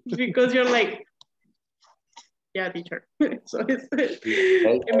 Because you're like, yeah, teacher. So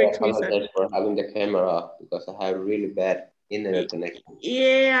it makes me sad. For having the camera off because I have really bad internet connection.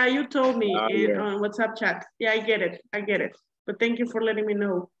 Yeah, you told me on WhatsApp chat. Yeah, I get it. But thank you for letting me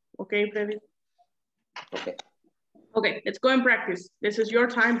know. Okay, Freddy? Okay, let's go and practice. This is your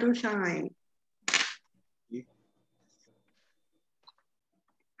time to shine.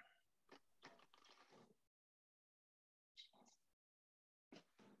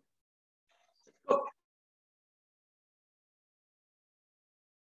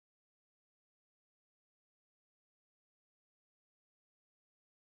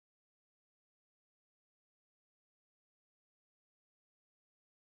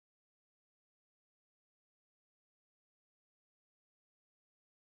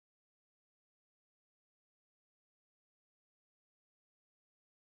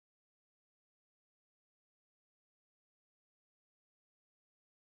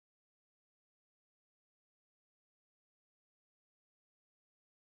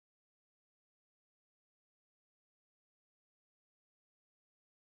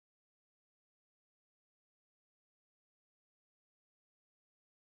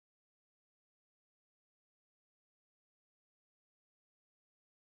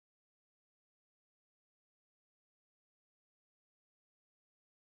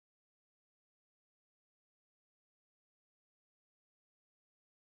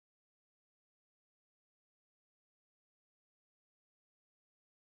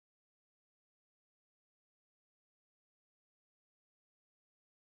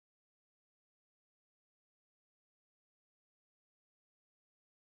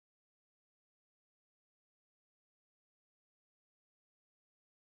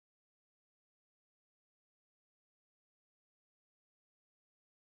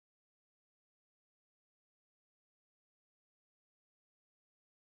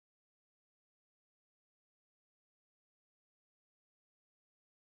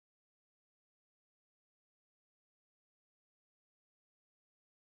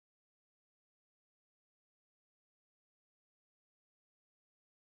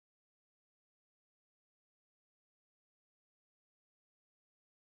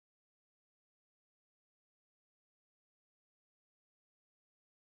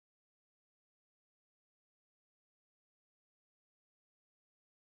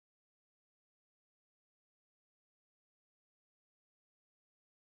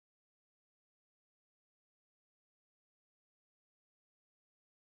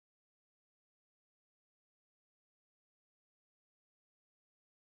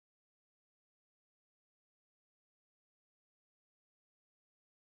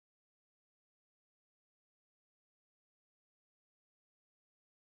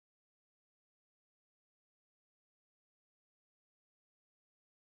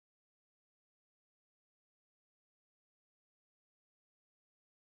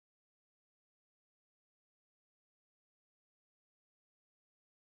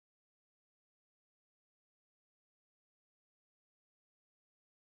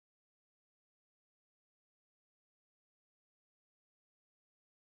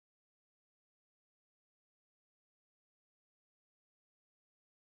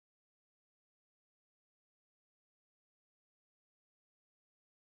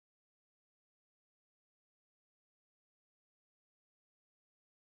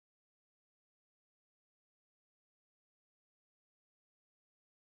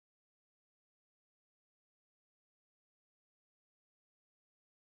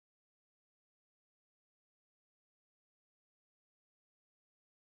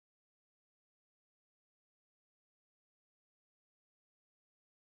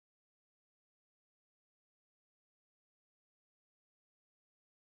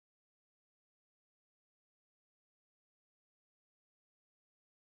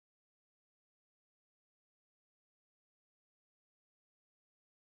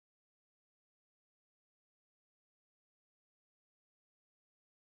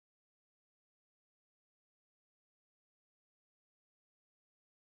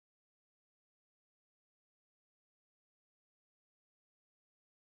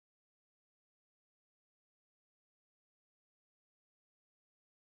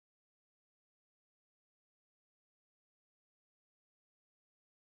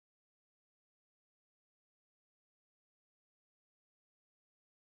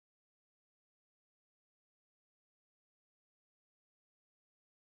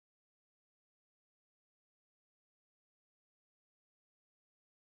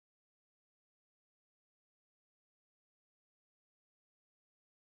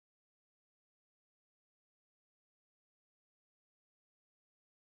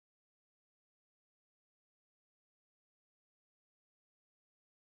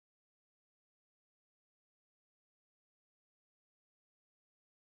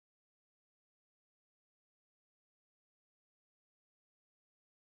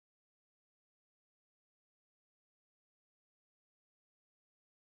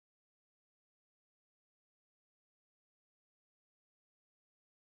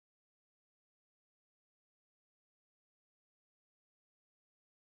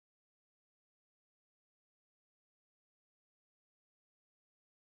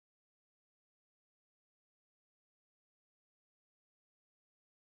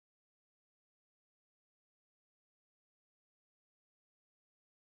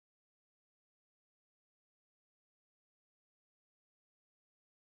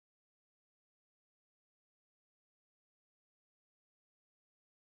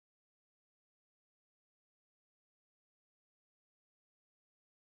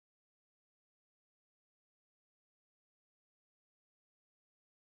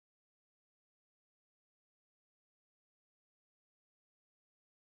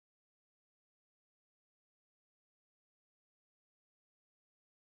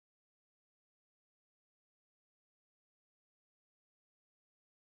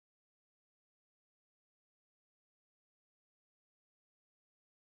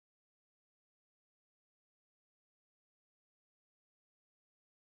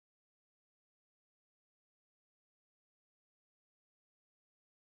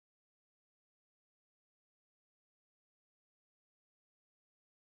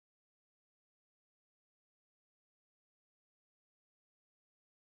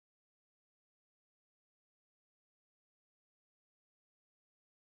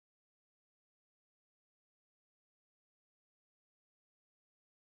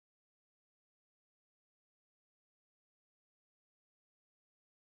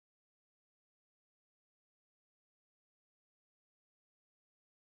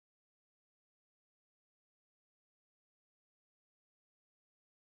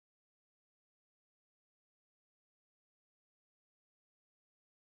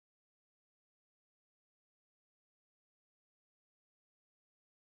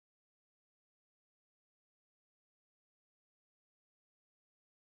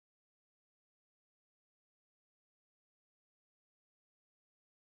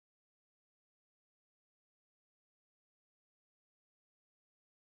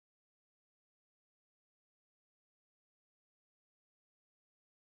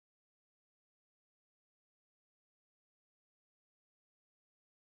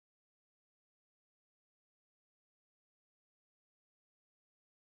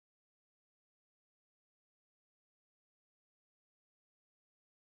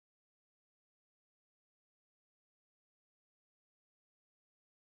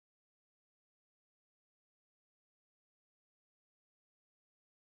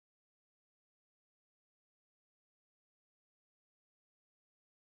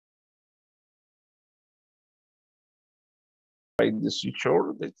 by the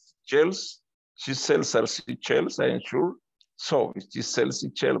seashore. The shells she sells are seashells, I am sure. So if she sells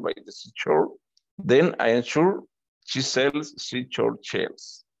seashell by the seashore, then I am sure she sells seashore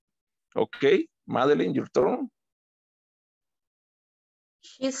shells. Okay, Madeline, your turn.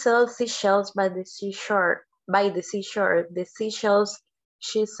 She sells seashells by the seashore. By the seashore, the seashells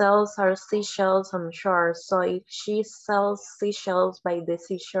she sells are seashells on shore. So if she sells seashells by the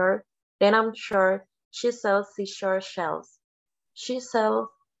seashore, then I'm sure she sells seashore shells. She sells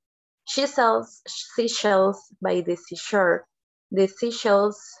seashells by the seashore. The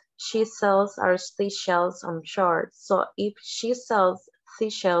seashells she sells are seashells on shore. So if she sells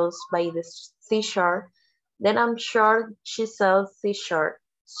seashells by the seashore, then I'm sure she sells seashore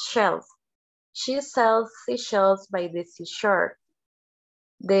shells. She sells seashells by the seashore.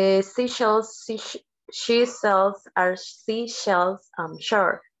 The seashells she sells are seashells on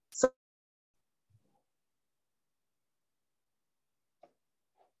shore. So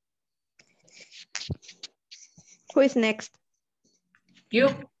Who is next? You.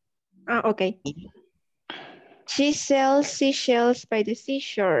 Okay. She sells seashells by the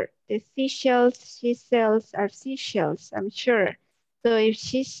seashore. The seashells she sells are seashells, I'm sure. So if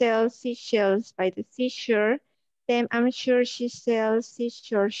she sells seashells by the seashore, then I'm sure she sells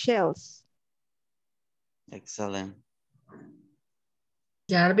seashore shells. Excellent.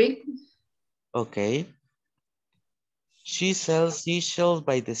 Jarvik. Okay. She sells seashells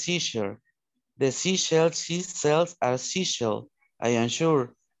by the seashore. The seashells she sells are seashells, I am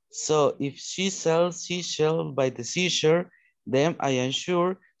sure. So if she sells seashells by the seashore, then I am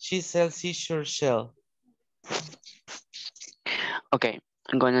sure she sells seashore shell. Okay,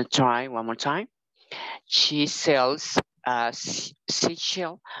 I'm gonna try one more time. She sells a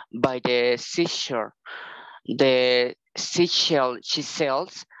seashell by the seashore. The seashell she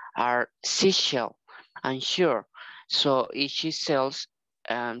sells are seashell, I'm sure. So if she sells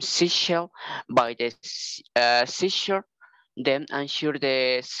seashell by the seashore, then I'm sure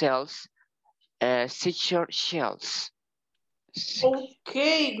the sells seashore shells.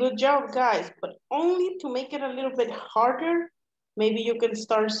 Okay, good job, guys. But only to make it a little bit harder, maybe you can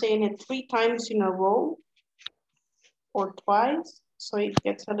start saying it 3 times in a row or twice, so it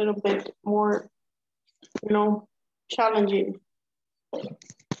gets a little bit more, you know, challenging.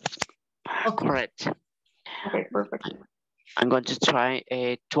 Correct. Okay, perfect. I'm going to try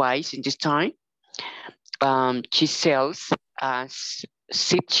twice in this time. She sells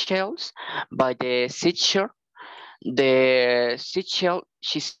seashells by the seashore. The seashell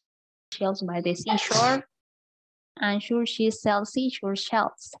she Shells by the seashore. I'm sure she sells seashore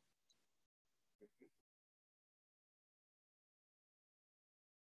shells.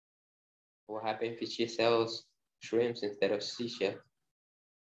 What happens if she sells shrimps instead of seashell?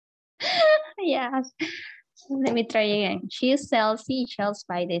 Yes. Let me try again. She sells seashells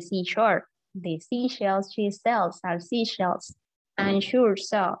by the seashore. The seashells she sells are seashells. I'm sure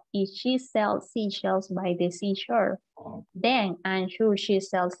so. If she sells seashells by the seashore, then I'm sure she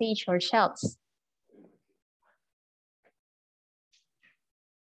sells seashore shells.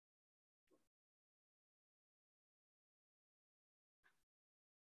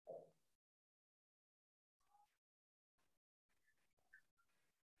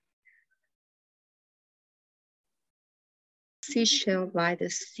 Seashell by the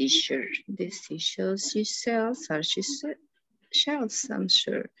seashore. The seashells she sells are shells, I'm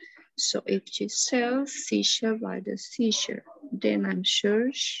sure. So if she sells seashell by the seashore, then I'm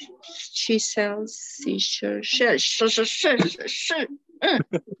sure she sells seashore shells.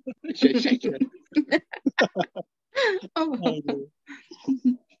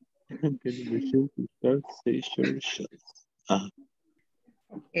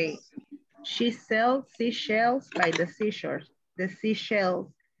 Okay. She sells seashells by the seashore. The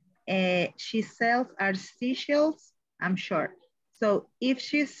seashells she sells are seashells, I'm sure. So if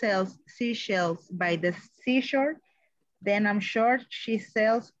she sells seashells by the seashore, then I'm sure she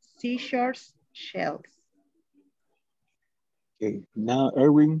sells seashore shells. Okay, now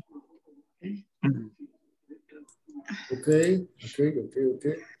Erwin. Okay.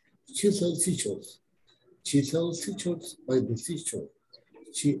 She sells seashells. She sells seashells by the seashore.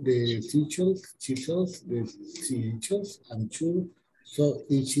 The seashells, she sells the seashells, I'm sure. So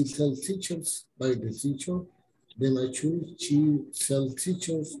if she sells seashells by the seashore, then I choose she sells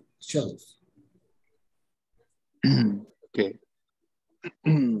seashells shells. Okay.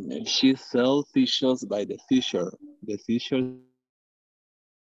 She sells seashells by the seashore. The seashore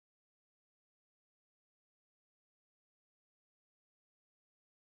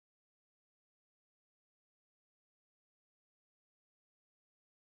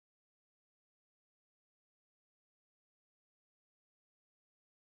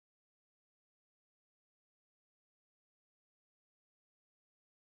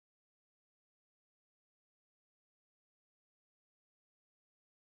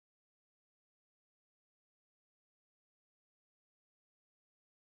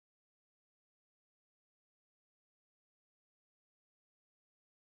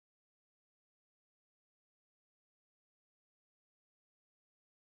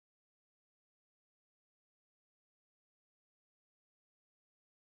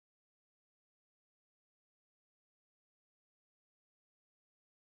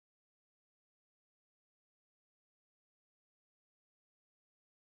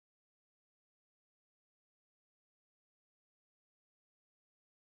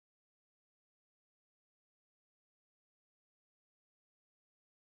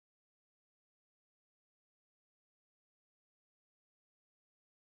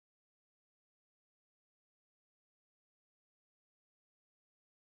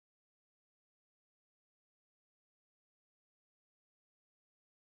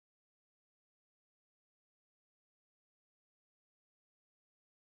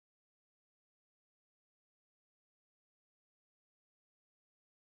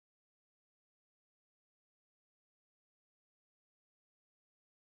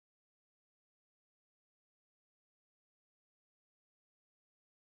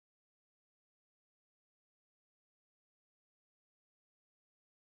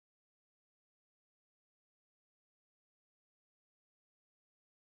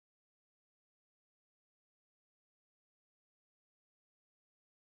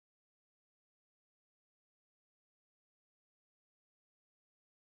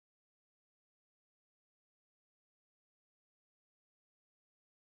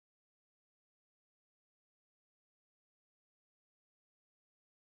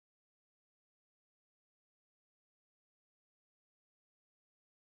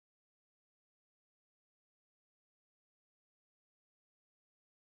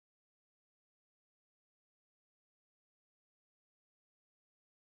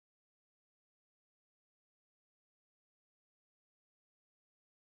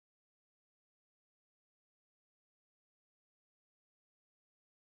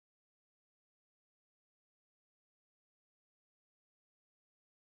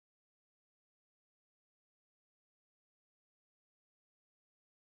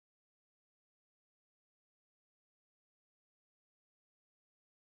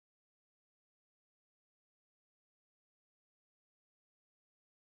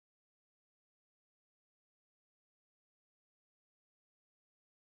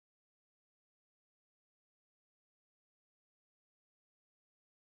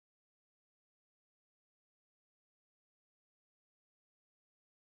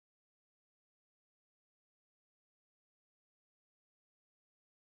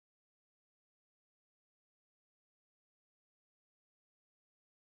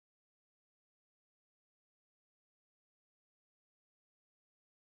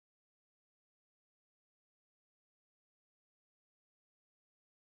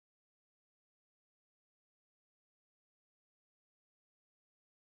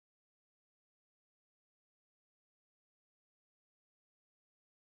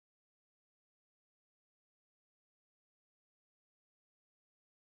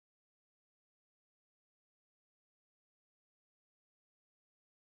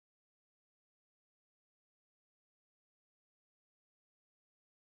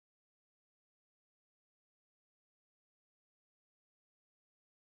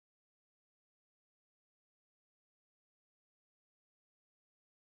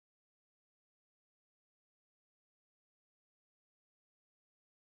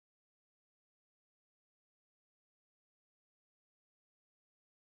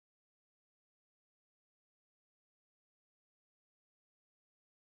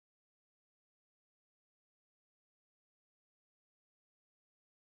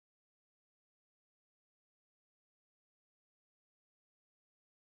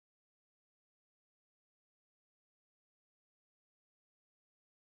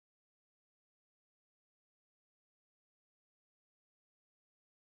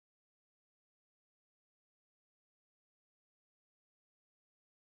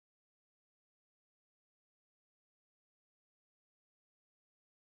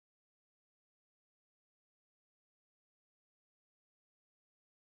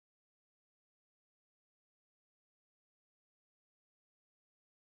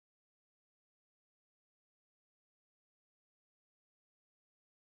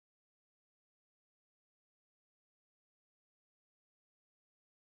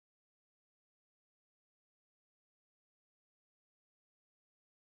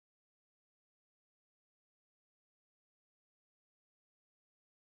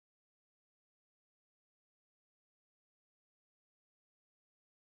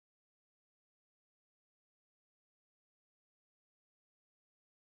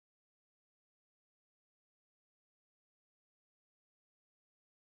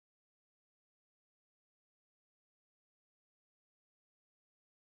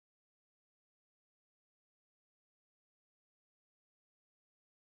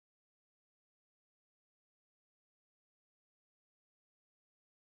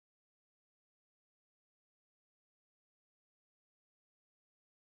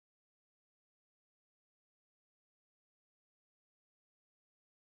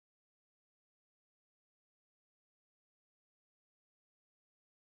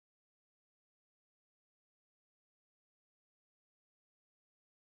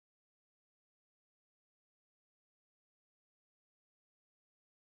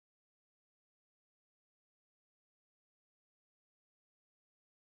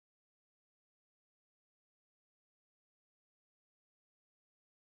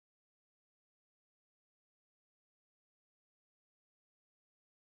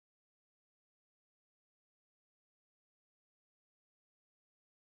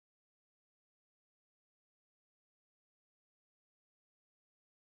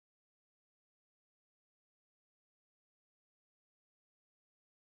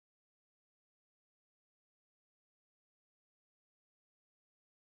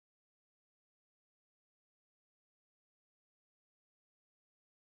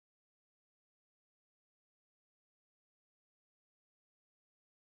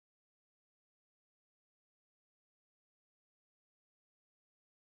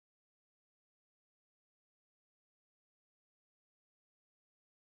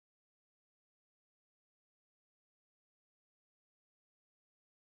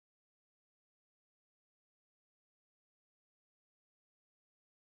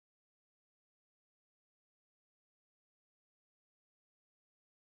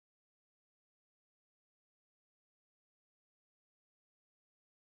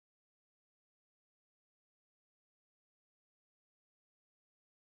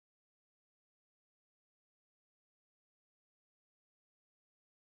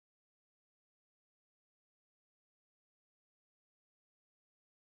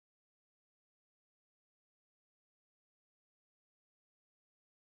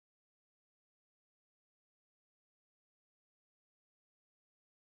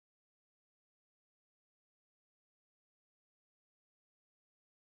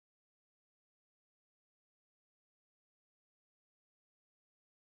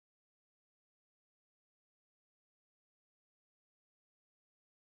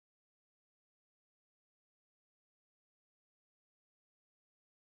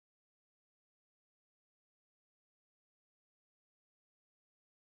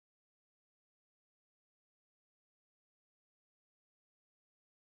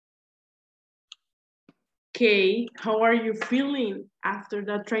Okay, how are you feeling after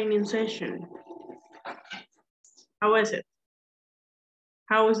that training session? How is it?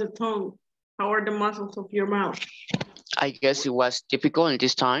 How is the tongue? How are the muscles of your mouth? I guess it was difficult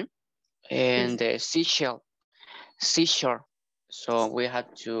this time. And the seashore. So we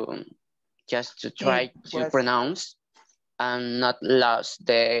had to just to try to pronounce and not lose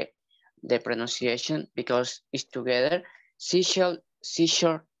the pronunciation because it's together. Seashore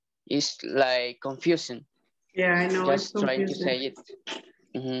is like confusing. Yeah, I know. Just it's trying confusing. to say it.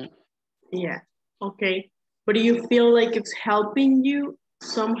 Mm-hmm. Yeah, okay. But do you feel like it's helping you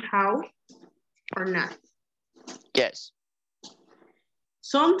somehow or not? Yes.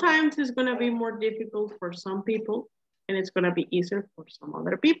 Sometimes it's going to be more difficult for some people and it's going to be easier for some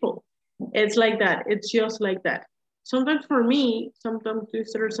other people. It's like that. It's just like that. Sometimes for me, sometimes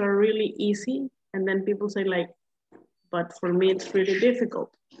twisters are really easy. And then people say like, but for me, it's really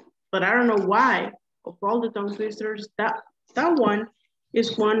difficult. But I don't know why. Of all the tongue twisters, that one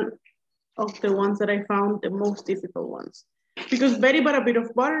is one of the ones that I found the most difficult ones. Because Betty But a Bit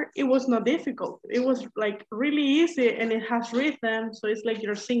of Butter, it was not difficult. It was like really easy and it has rhythm. So it's like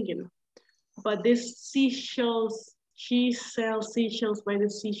you're singing. But this seashells, she sells seashells by the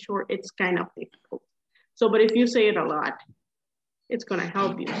seashore, it's kind of difficult. So, but if you say it a lot, it's gonna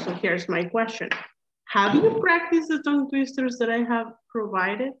help you. So here's my question. Have you practiced the tongue twisters that I have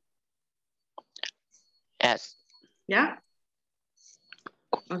provided? Yes. Yeah?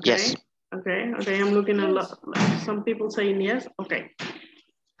 Okay. Yes. Okay, I'm looking at a lot, some people saying yes. Okay.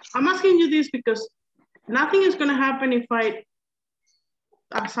 I'm asking you this because nothing is gonna happen if I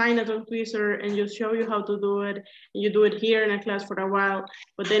assign a tongue twister and just show you how to do it. And you do it here in a class for a while,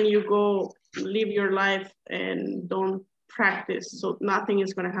 but then you go live your life and don't practice. So nothing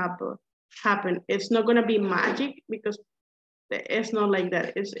is gonna happen. It's not gonna be magic because it's not like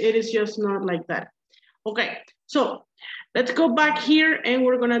that. It is just not like that. Okay, so let's go back here and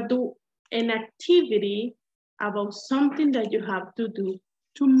we're gonna do an activity about something that you have to do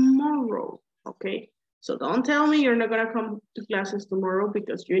tomorrow, okay? So don't tell me you're not gonna come to classes tomorrow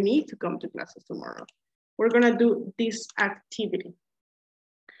because you need to come to classes tomorrow. We're gonna do this activity.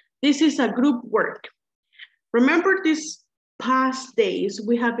 This is a group work. Remember these past days,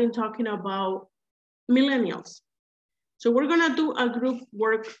 we have been talking about millennials. So we're gonna do a group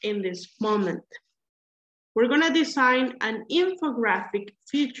work in this moment. We're gonna design an infographic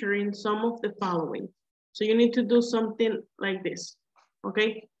featuring some of the following. So you need to do something like this,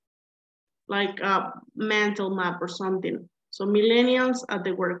 okay? Like a mental map or something. So millennials at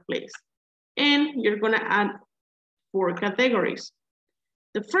the workplace. And you're gonna add 4 categories.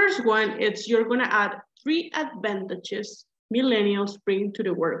 The first one is you're gonna add 3 advantages millennials bring to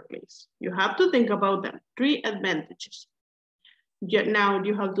the workplace. You have to think about them, 3 advantages. Now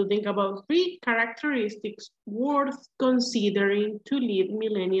you have to think about 3 characteristics worth considering to lead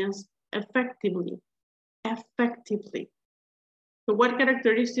millennials effectively. So what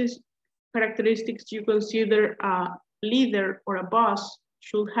characteristics you consider a leader or a boss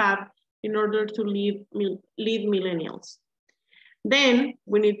should have in order to lead millennials? Then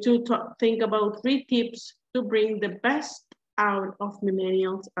we need to think about 3 tips to bring the best out of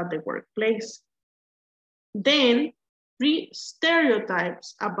millennials at the workplace. Then 3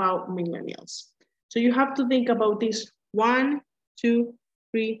 stereotypes about millennials. So you have to think about this 1, 2,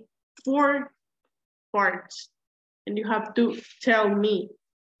 3, 4 parts. And you have to tell me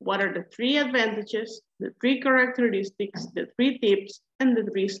what are the 3 advantages, the 3 characteristics, the 3 tips, and the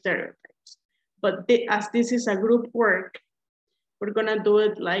 3 stereotypes. But as this is a group work, we're gonna do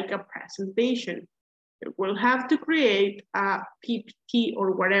it like a presentation. We'll have to create a PPT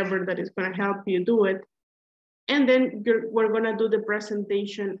or whatever that is gonna help you do it. And then we're gonna do the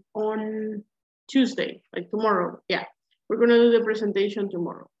presentation on Tuesday, like tomorrow. Yeah, we're gonna do the presentation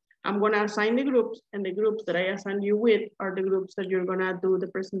tomorrow. I'm gonna assign the groups, and the groups that I assign you with are the groups that you're gonna do the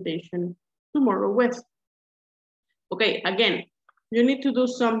presentation tomorrow with. Okay, again, you need to do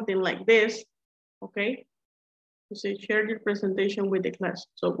something like this, okay? You say share your presentation with the class.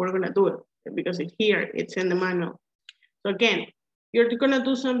 So we're gonna do it because it's here, it's in the manual. So again, you're gonna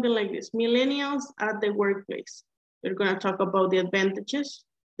do something like this. Millennials at the workplace. You're gonna talk about the advantages,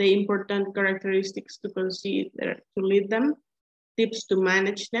 the important characteristics to consider to lead them, tips to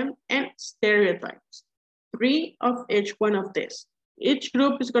manage them, and stereotypes. 3 of each one of this. Each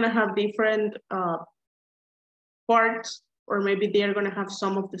group is gonna have different parts, or maybe they're gonna have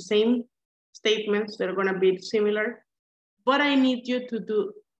some of the same statements that are gonna be similar, but I need you to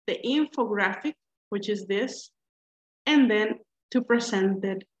do the infographic, which is this, and then to present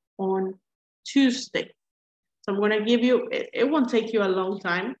it on Tuesday. So I'm gonna give you, it won't take you a long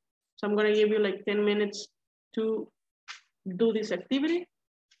time. So I'm gonna give you like 10 minutes to do this activity,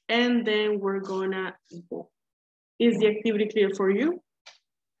 and then we're gonna go. Is the activity clear for you?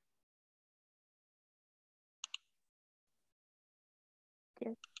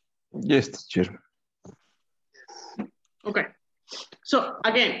 Yes, teacher. Okay. So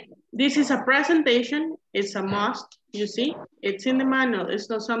again, this is a presentation. It's a must, you see. It's in the manual. It's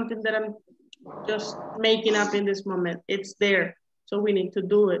not something that I'm just making up in this moment. It's there. So we need to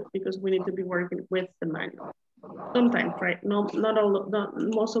do it because we need to be working with the manual. Sometimes, right? No, not all, not,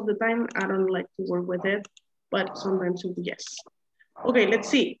 most of the time, I don't like to work with it, but sometimes yes. Okay, let's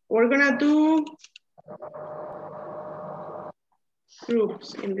see. We're gonna do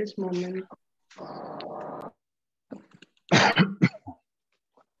groups in this moment.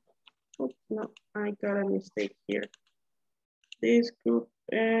 Oops, no, I got a mistake here. This group,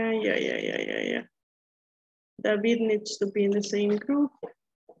 yeah. David needs to be in the same group.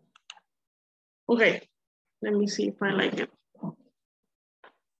 Okay, let me see if I like it.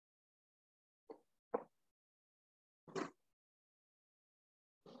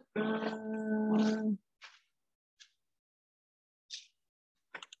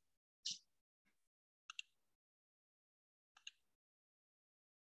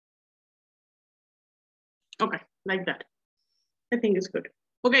 Okay, like that. I think it's good.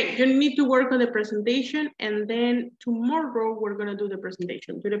 Okay, you need to work on the presentation, and then tomorrow we're gonna do the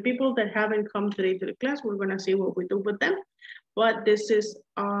presentation. To the people that haven't come today to the class, we're gonna see what we do with them. But this is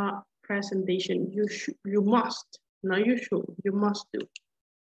a presentation you must, not you should, you must do.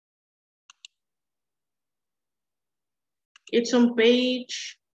 It's on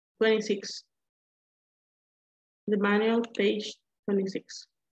page 26. The manual, page 26.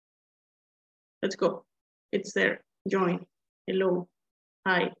 Let's go. It's there. Join. Hello.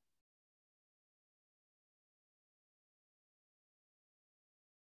 Hi.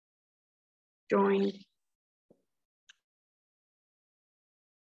 Join.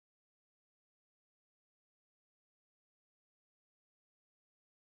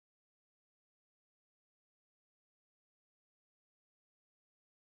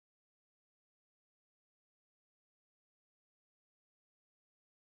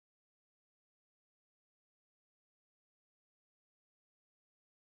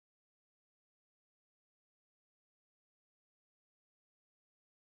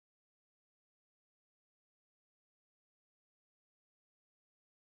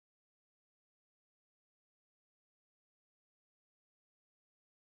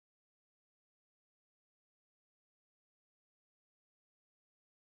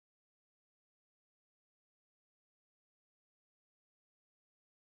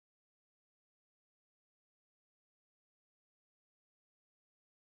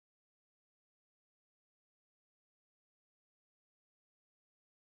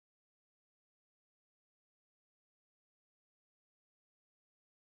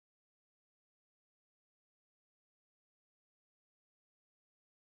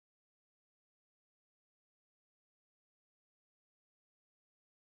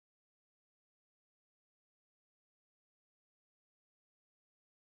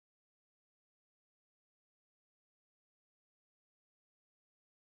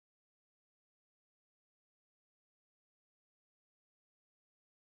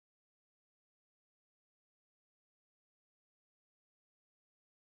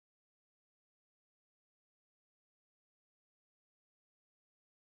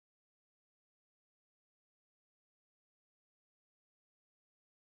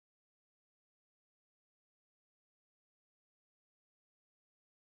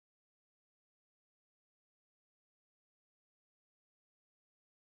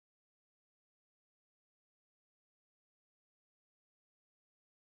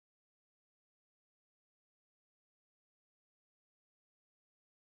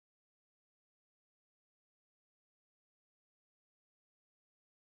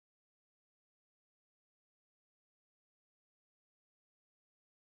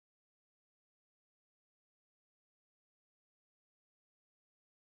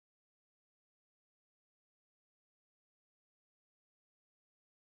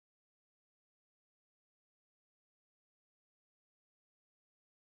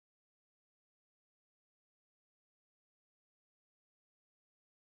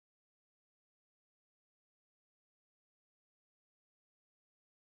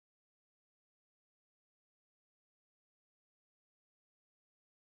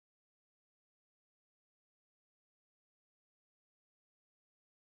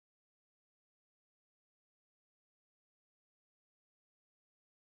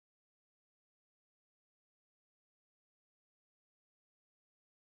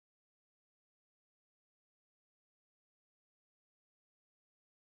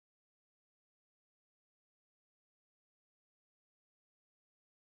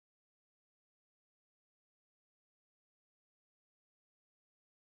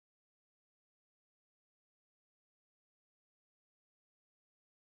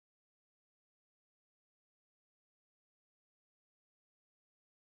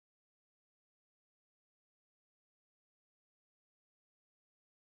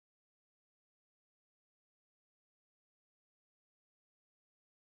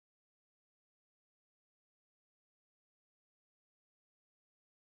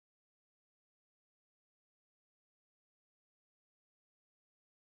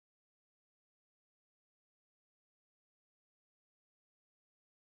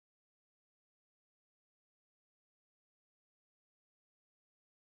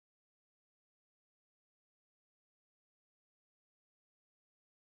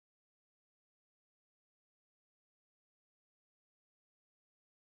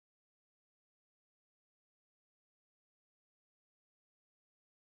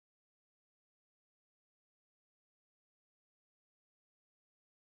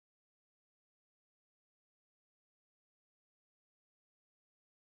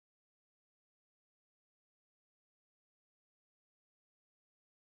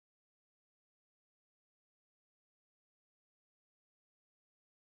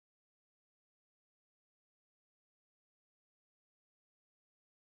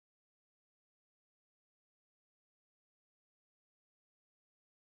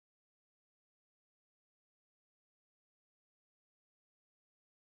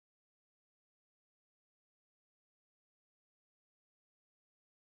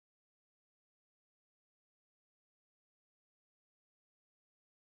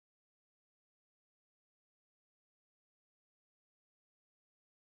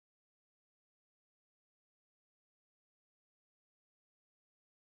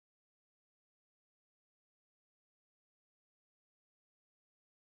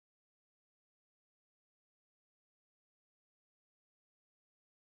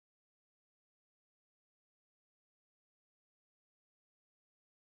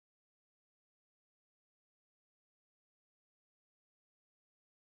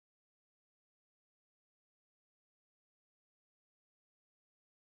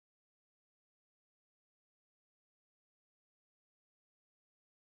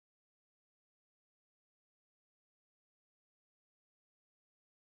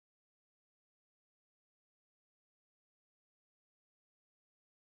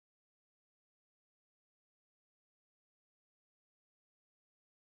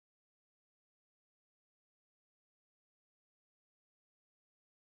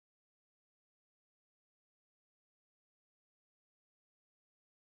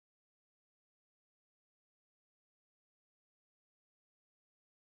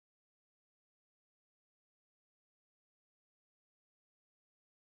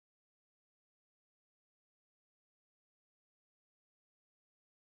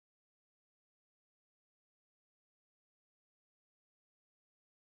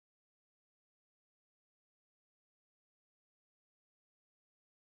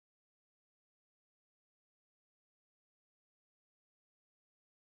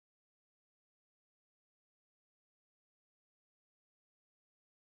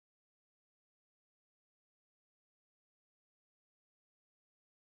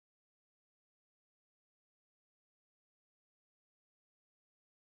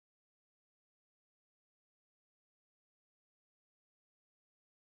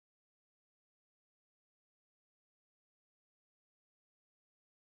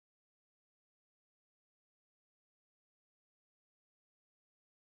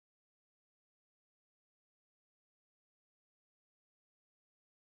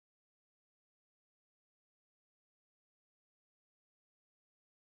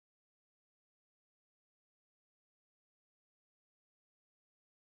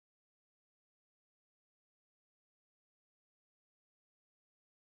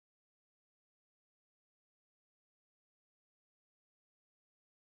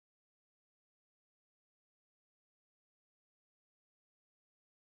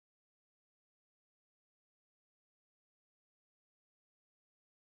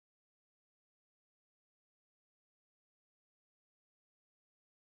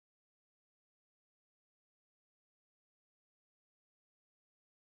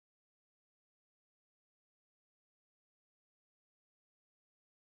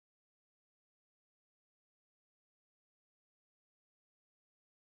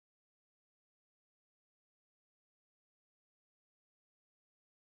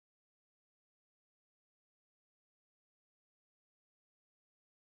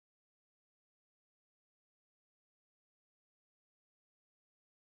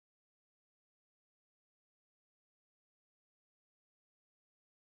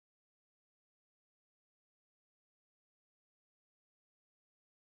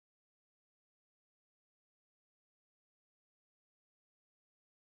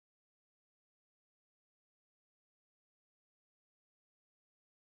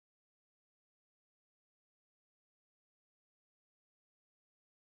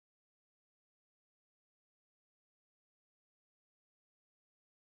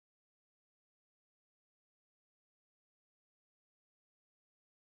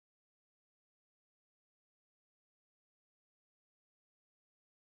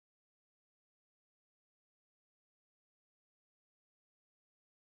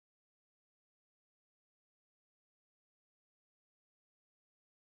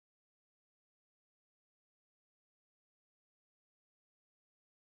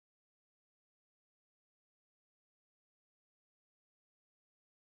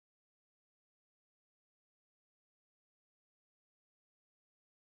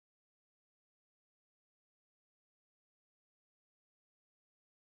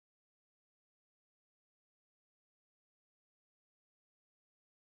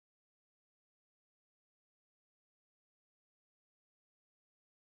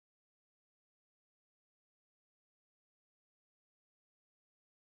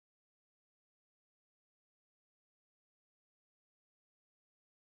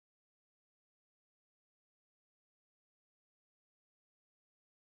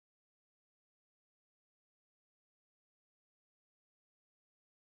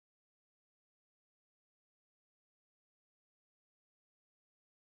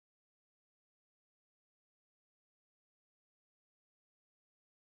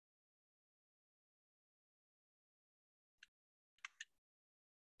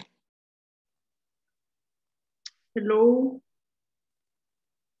 Hello.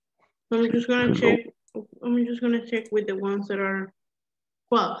 I'm just gonna check. I'm just gonna check with the ones that are.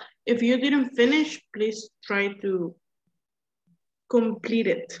 Well, if you didn't finish, please try to complete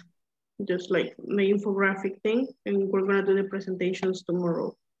it. Just like the infographic thing, and we're gonna do the presentations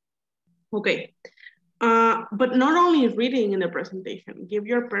tomorrow. Okay. But not only reading in the presentation, give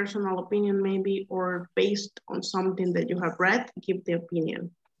your personal opinion maybe, or based on something that you have read, give the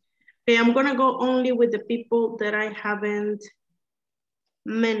opinion. Okay, I'm gonna go only with the people that I haven't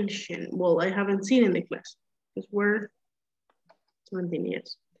mentioned. Well, I haven't seen in the class, because we're 17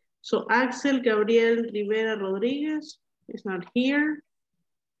 years. So Axel Gabriel Rivera Rodriguez is not here.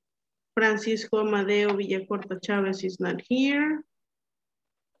 Francisco Amadeo Villacorta Chavez is not here.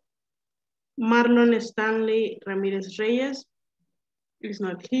 Marlon Stanley Ramirez Reyes is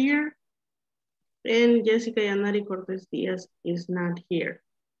not here. And Jessica Yanari Cortez Diaz is not here.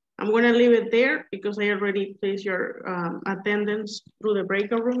 I'm going to leave it there because I already placed your attendance through the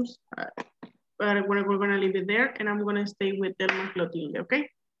breakout rooms. But we're going to leave it there, and I'm going to stay with Delma Clotilde, okay?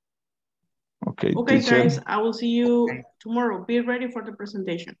 Okay, okay, teacher. guys, I will see you tomorrow. Be ready for the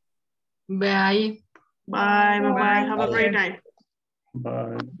presentation. Bye. Bye, bye, bye. Have a Bye. great night.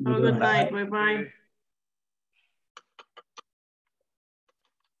 Bye. Have a good night. Bye, bye.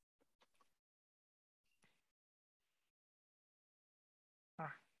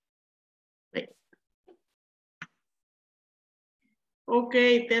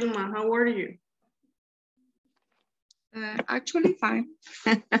 Okay, Telma, how are you? Actually fine.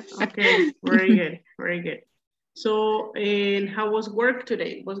 Okay, very good, very good. So, and how was work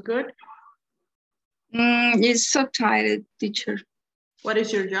today? Was good? It's so tired, teacher. What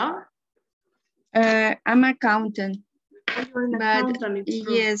is your job? I'm an accountant. You're an accountant, it's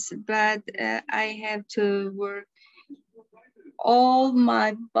true. Yes, but I have to work all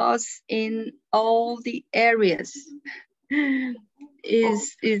my boss in all the areas.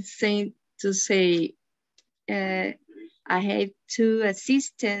 It's saying to say I have two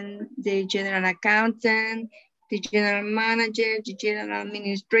assistants, the general accountant, the general manager, the general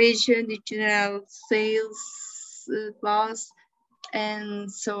administration, the general sales boss,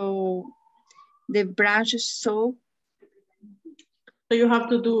 and so the branch is so. So you have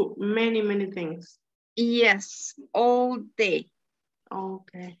to do many, many things. Yes, all day.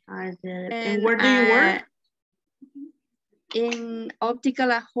 Okay, I get it. And where do you work? In Optical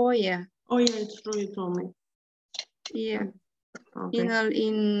La Jolla. Oh yeah, it's true, you told me. Yeah, okay.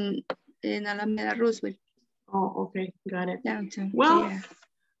 in Alameda Roosevelt. Oh, okay, got it. Downtown. Well, yeah.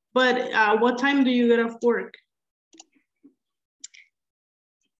 But what time do you get off work?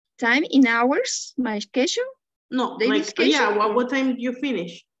 Time in hours, my schedule? No, daily like, schedule? yeah, what time do you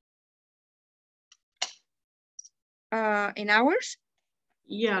finish? In hours?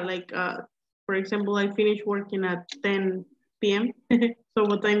 Yeah, like, for example, I finish working at 10 p.m. So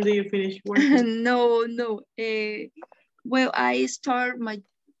what time do you finish working? No. Well, I start my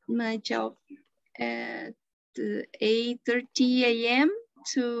job at 8:30 a.m.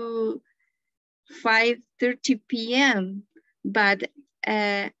 to 5:30 p.m. But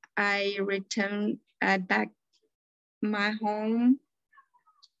I return back my home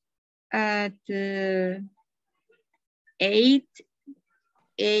at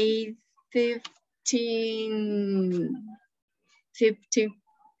 8:15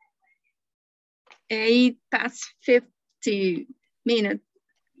 8:50 minutes.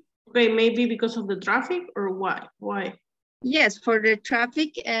 Okay, maybe because of the traffic or why? Why? Yes, for the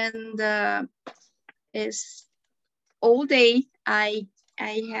traffic, and it's all day. I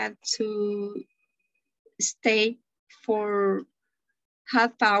have to stay for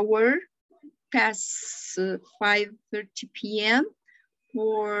half hour past 5:30 p.m.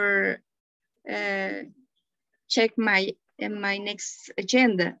 for check my next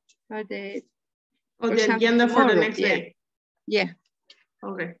agenda for the agenda for the next day. Yeah.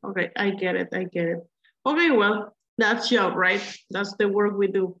 Okay, I get it. Okay, well, that's job, right? That's the work we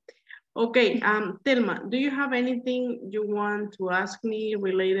do. Okay, Telma, do you have anything you want to ask me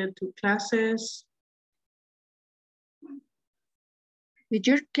related to classes? With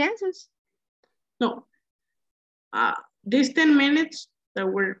your classes? No. These 10 minutes that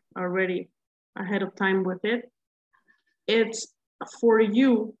we're already ahead of time with it, it's for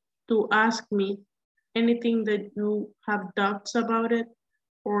you to ask me anything that you have doubts about it,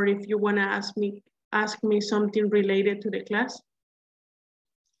 or if you want to ask me something related to the class.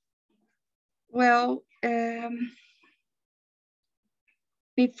 Well,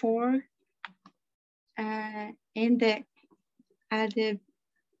 before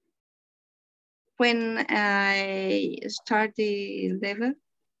when I start the level,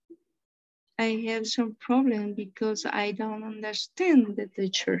 I have some problem because I don't understand the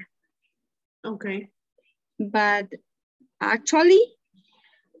teacher. Okay. But actually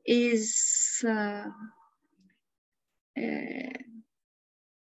is I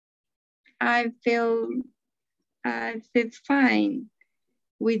feel fine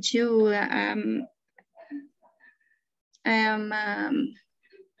with you. I am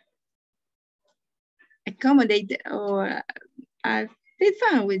accommodated, or I feel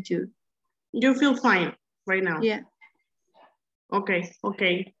fine with you. You feel fine right now? Yeah. Okay,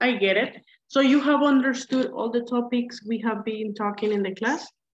 okay, I get it. So you have understood all the topics we have been talking in the class?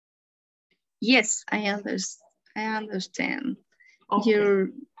 Yes, I understand. Okay.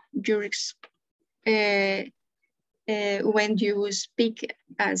 When you speak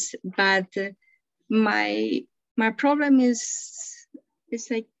as, but my problem is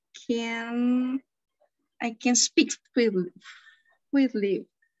I can speak freely. Really.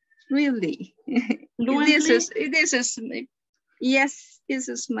 This is yes, this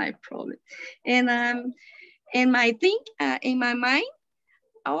is my problem. And I think in my mind,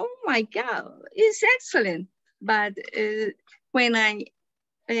 oh my God, it's excellent. But when I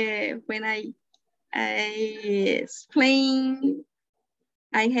explain,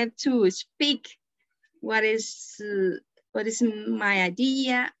 I have to speak what is my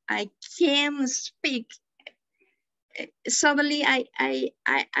idea. I can speak. Suddenly I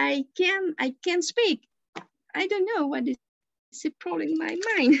can speak. I don't know what is the problem in my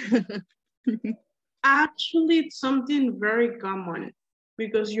mind. Actually, it's something very common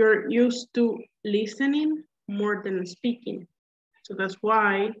because you're used to listening more than speaking. So that's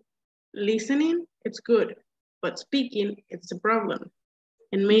why listening, it's good, but speaking, it's a problem.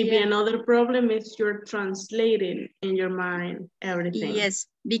 And maybe another problem is you're translating in your mind everything. Yes,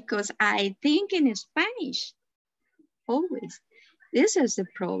 because I think in Spanish, always. This is the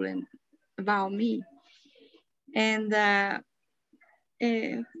problem about me. And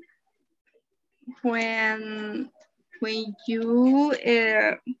when you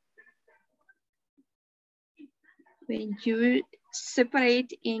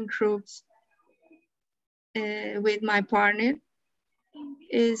separate in groups with my partner,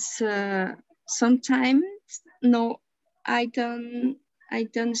 is sometimes no, I don't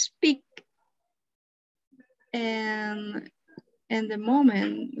speak. And the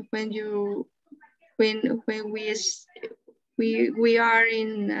moment when we are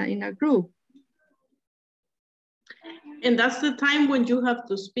in a group. And that's the time when you have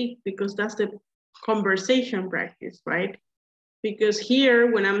to speak, because that's the conversation practice, right? Because here,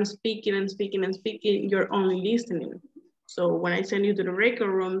 when I'm speaking and speaking and speaking, you're only listening. So when I send you to the breakout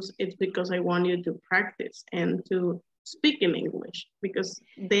rooms, it's because I want you to practice and to speak in English, because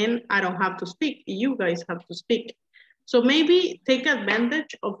then I don't have to speak, you guys have to speak. So maybe take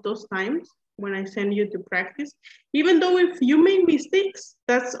advantage of those times when I send you to practice, even though if you make mistakes,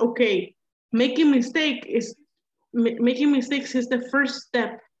 that's okay. Making mistakes is the first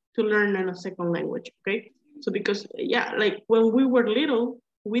step to learn a second language, okay? So because, yeah, like when we were little,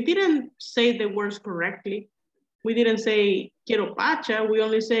 we didn't say the words correctly. We didn't say quiero pacha, we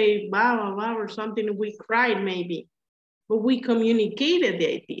only say ba, ba, ba, or something, we cried maybe, but we communicated the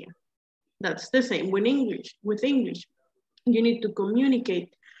idea. That's the same with English. You need to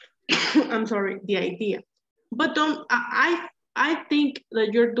communicate, I'm sorry, the idea. But I think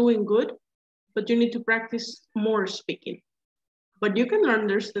that you're doing good, but you need to practice more speaking. But you can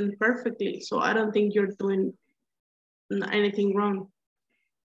understand perfectly, so I don't think you're doing anything wrong.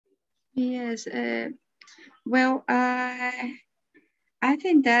 Yes, well, I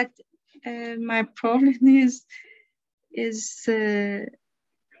think that my problem is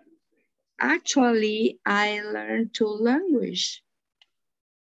actually I learned two languages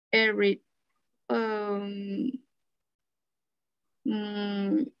every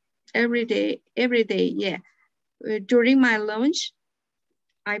day, yeah. During my lunch,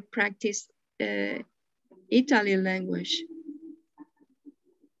 I practice Italian language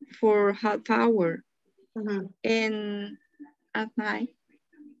for half hour. And at night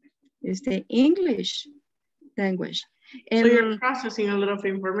is the English language. And so you're processing a lot of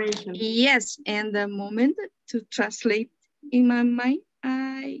information. Yes, and the moment to translate in my mind,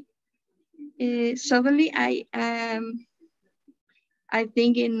 suddenly I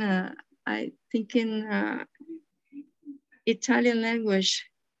think in Italian language,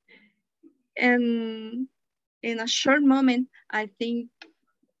 and in a short moment, I think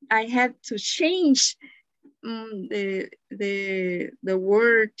I had to change the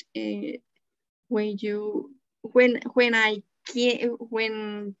word when I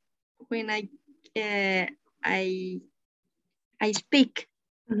speak.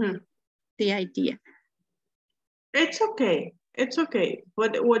 the idea. It's okay. It's okay.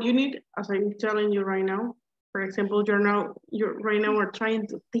 But what you need, as I'm telling you right now, for example, you're right now we're trying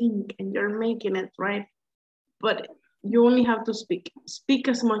to think and you're making it, right? But you only have to speak. Speak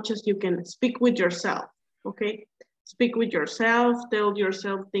as much as you can. Speak with yourself, okay? Speak with yourself, tell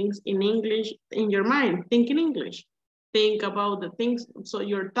yourself things in English, in your mind, think in English. Think about the things, so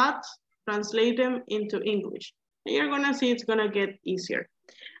your thoughts, translate them into English. And you're gonna see it's gonna get easier.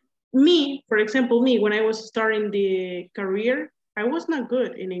 Me, for example, when I was starting the career, I was not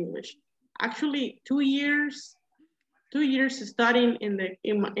good in English. Actually, 2 years studying in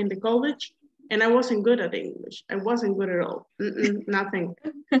the college, and I wasn't good at English. I wasn't good at all, nothing.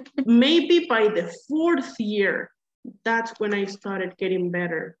 Maybe by the 4th year, that's when I started getting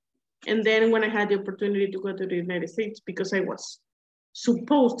better. And then when I had the opportunity to go to the United States, because I was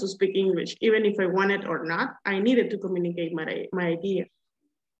supposed to speak English, even if I wanted or not, I needed to communicate my idea.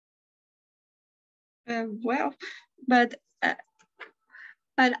 Well, but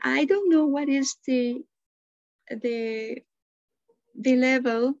I don't know what is the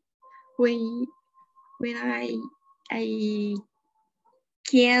level when I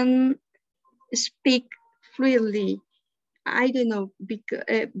can speak freely. I don't know,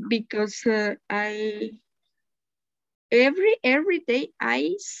 because I every day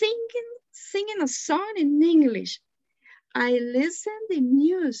I singing a song in English. I listen the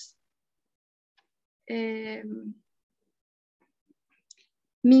news.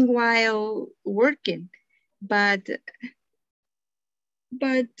 Meanwhile working, but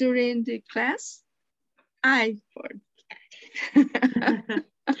during the class, I forget.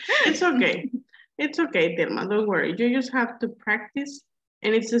 It's okay. It's okay, Telma, don't worry. You just have to practice,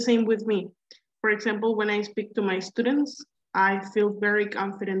 and it's the same with me. For example, when I speak to my students, I feel very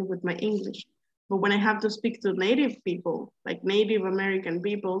confident with my English. But when I have to speak to native people, like Native American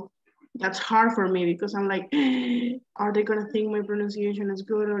people, that's hard for me because I'm like, are they gonna think my pronunciation is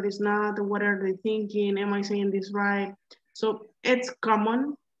good or is not? Or what are they thinking? Am I saying this right? So it's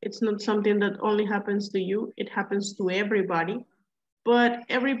common. It's not something that only happens to you. It happens to everybody, but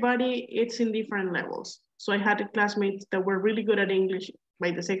everybody, it's in different levels. So I had classmates that were really good at English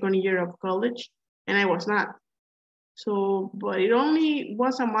by the 2nd year of college, and I was not. So, but it only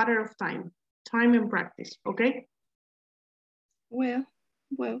was a matter of time and practice, okay? Well.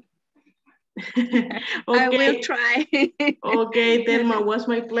 Okay. I will try. Okay, Telma, it was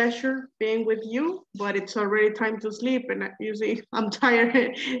my pleasure being with you, but it's already time to sleep, and you see, I'm tired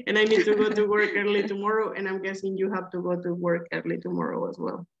and I need to go to work early tomorrow, and I'm guessing you have to go to work early tomorrow as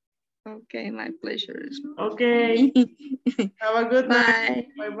well. Okay, my pleasure. Okay. Have a good night.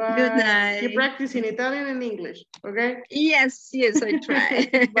 Bye. Bye-bye. Good night. Keep practicing Italian and English, okay? Yes, I try.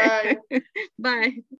 Bye. Bye.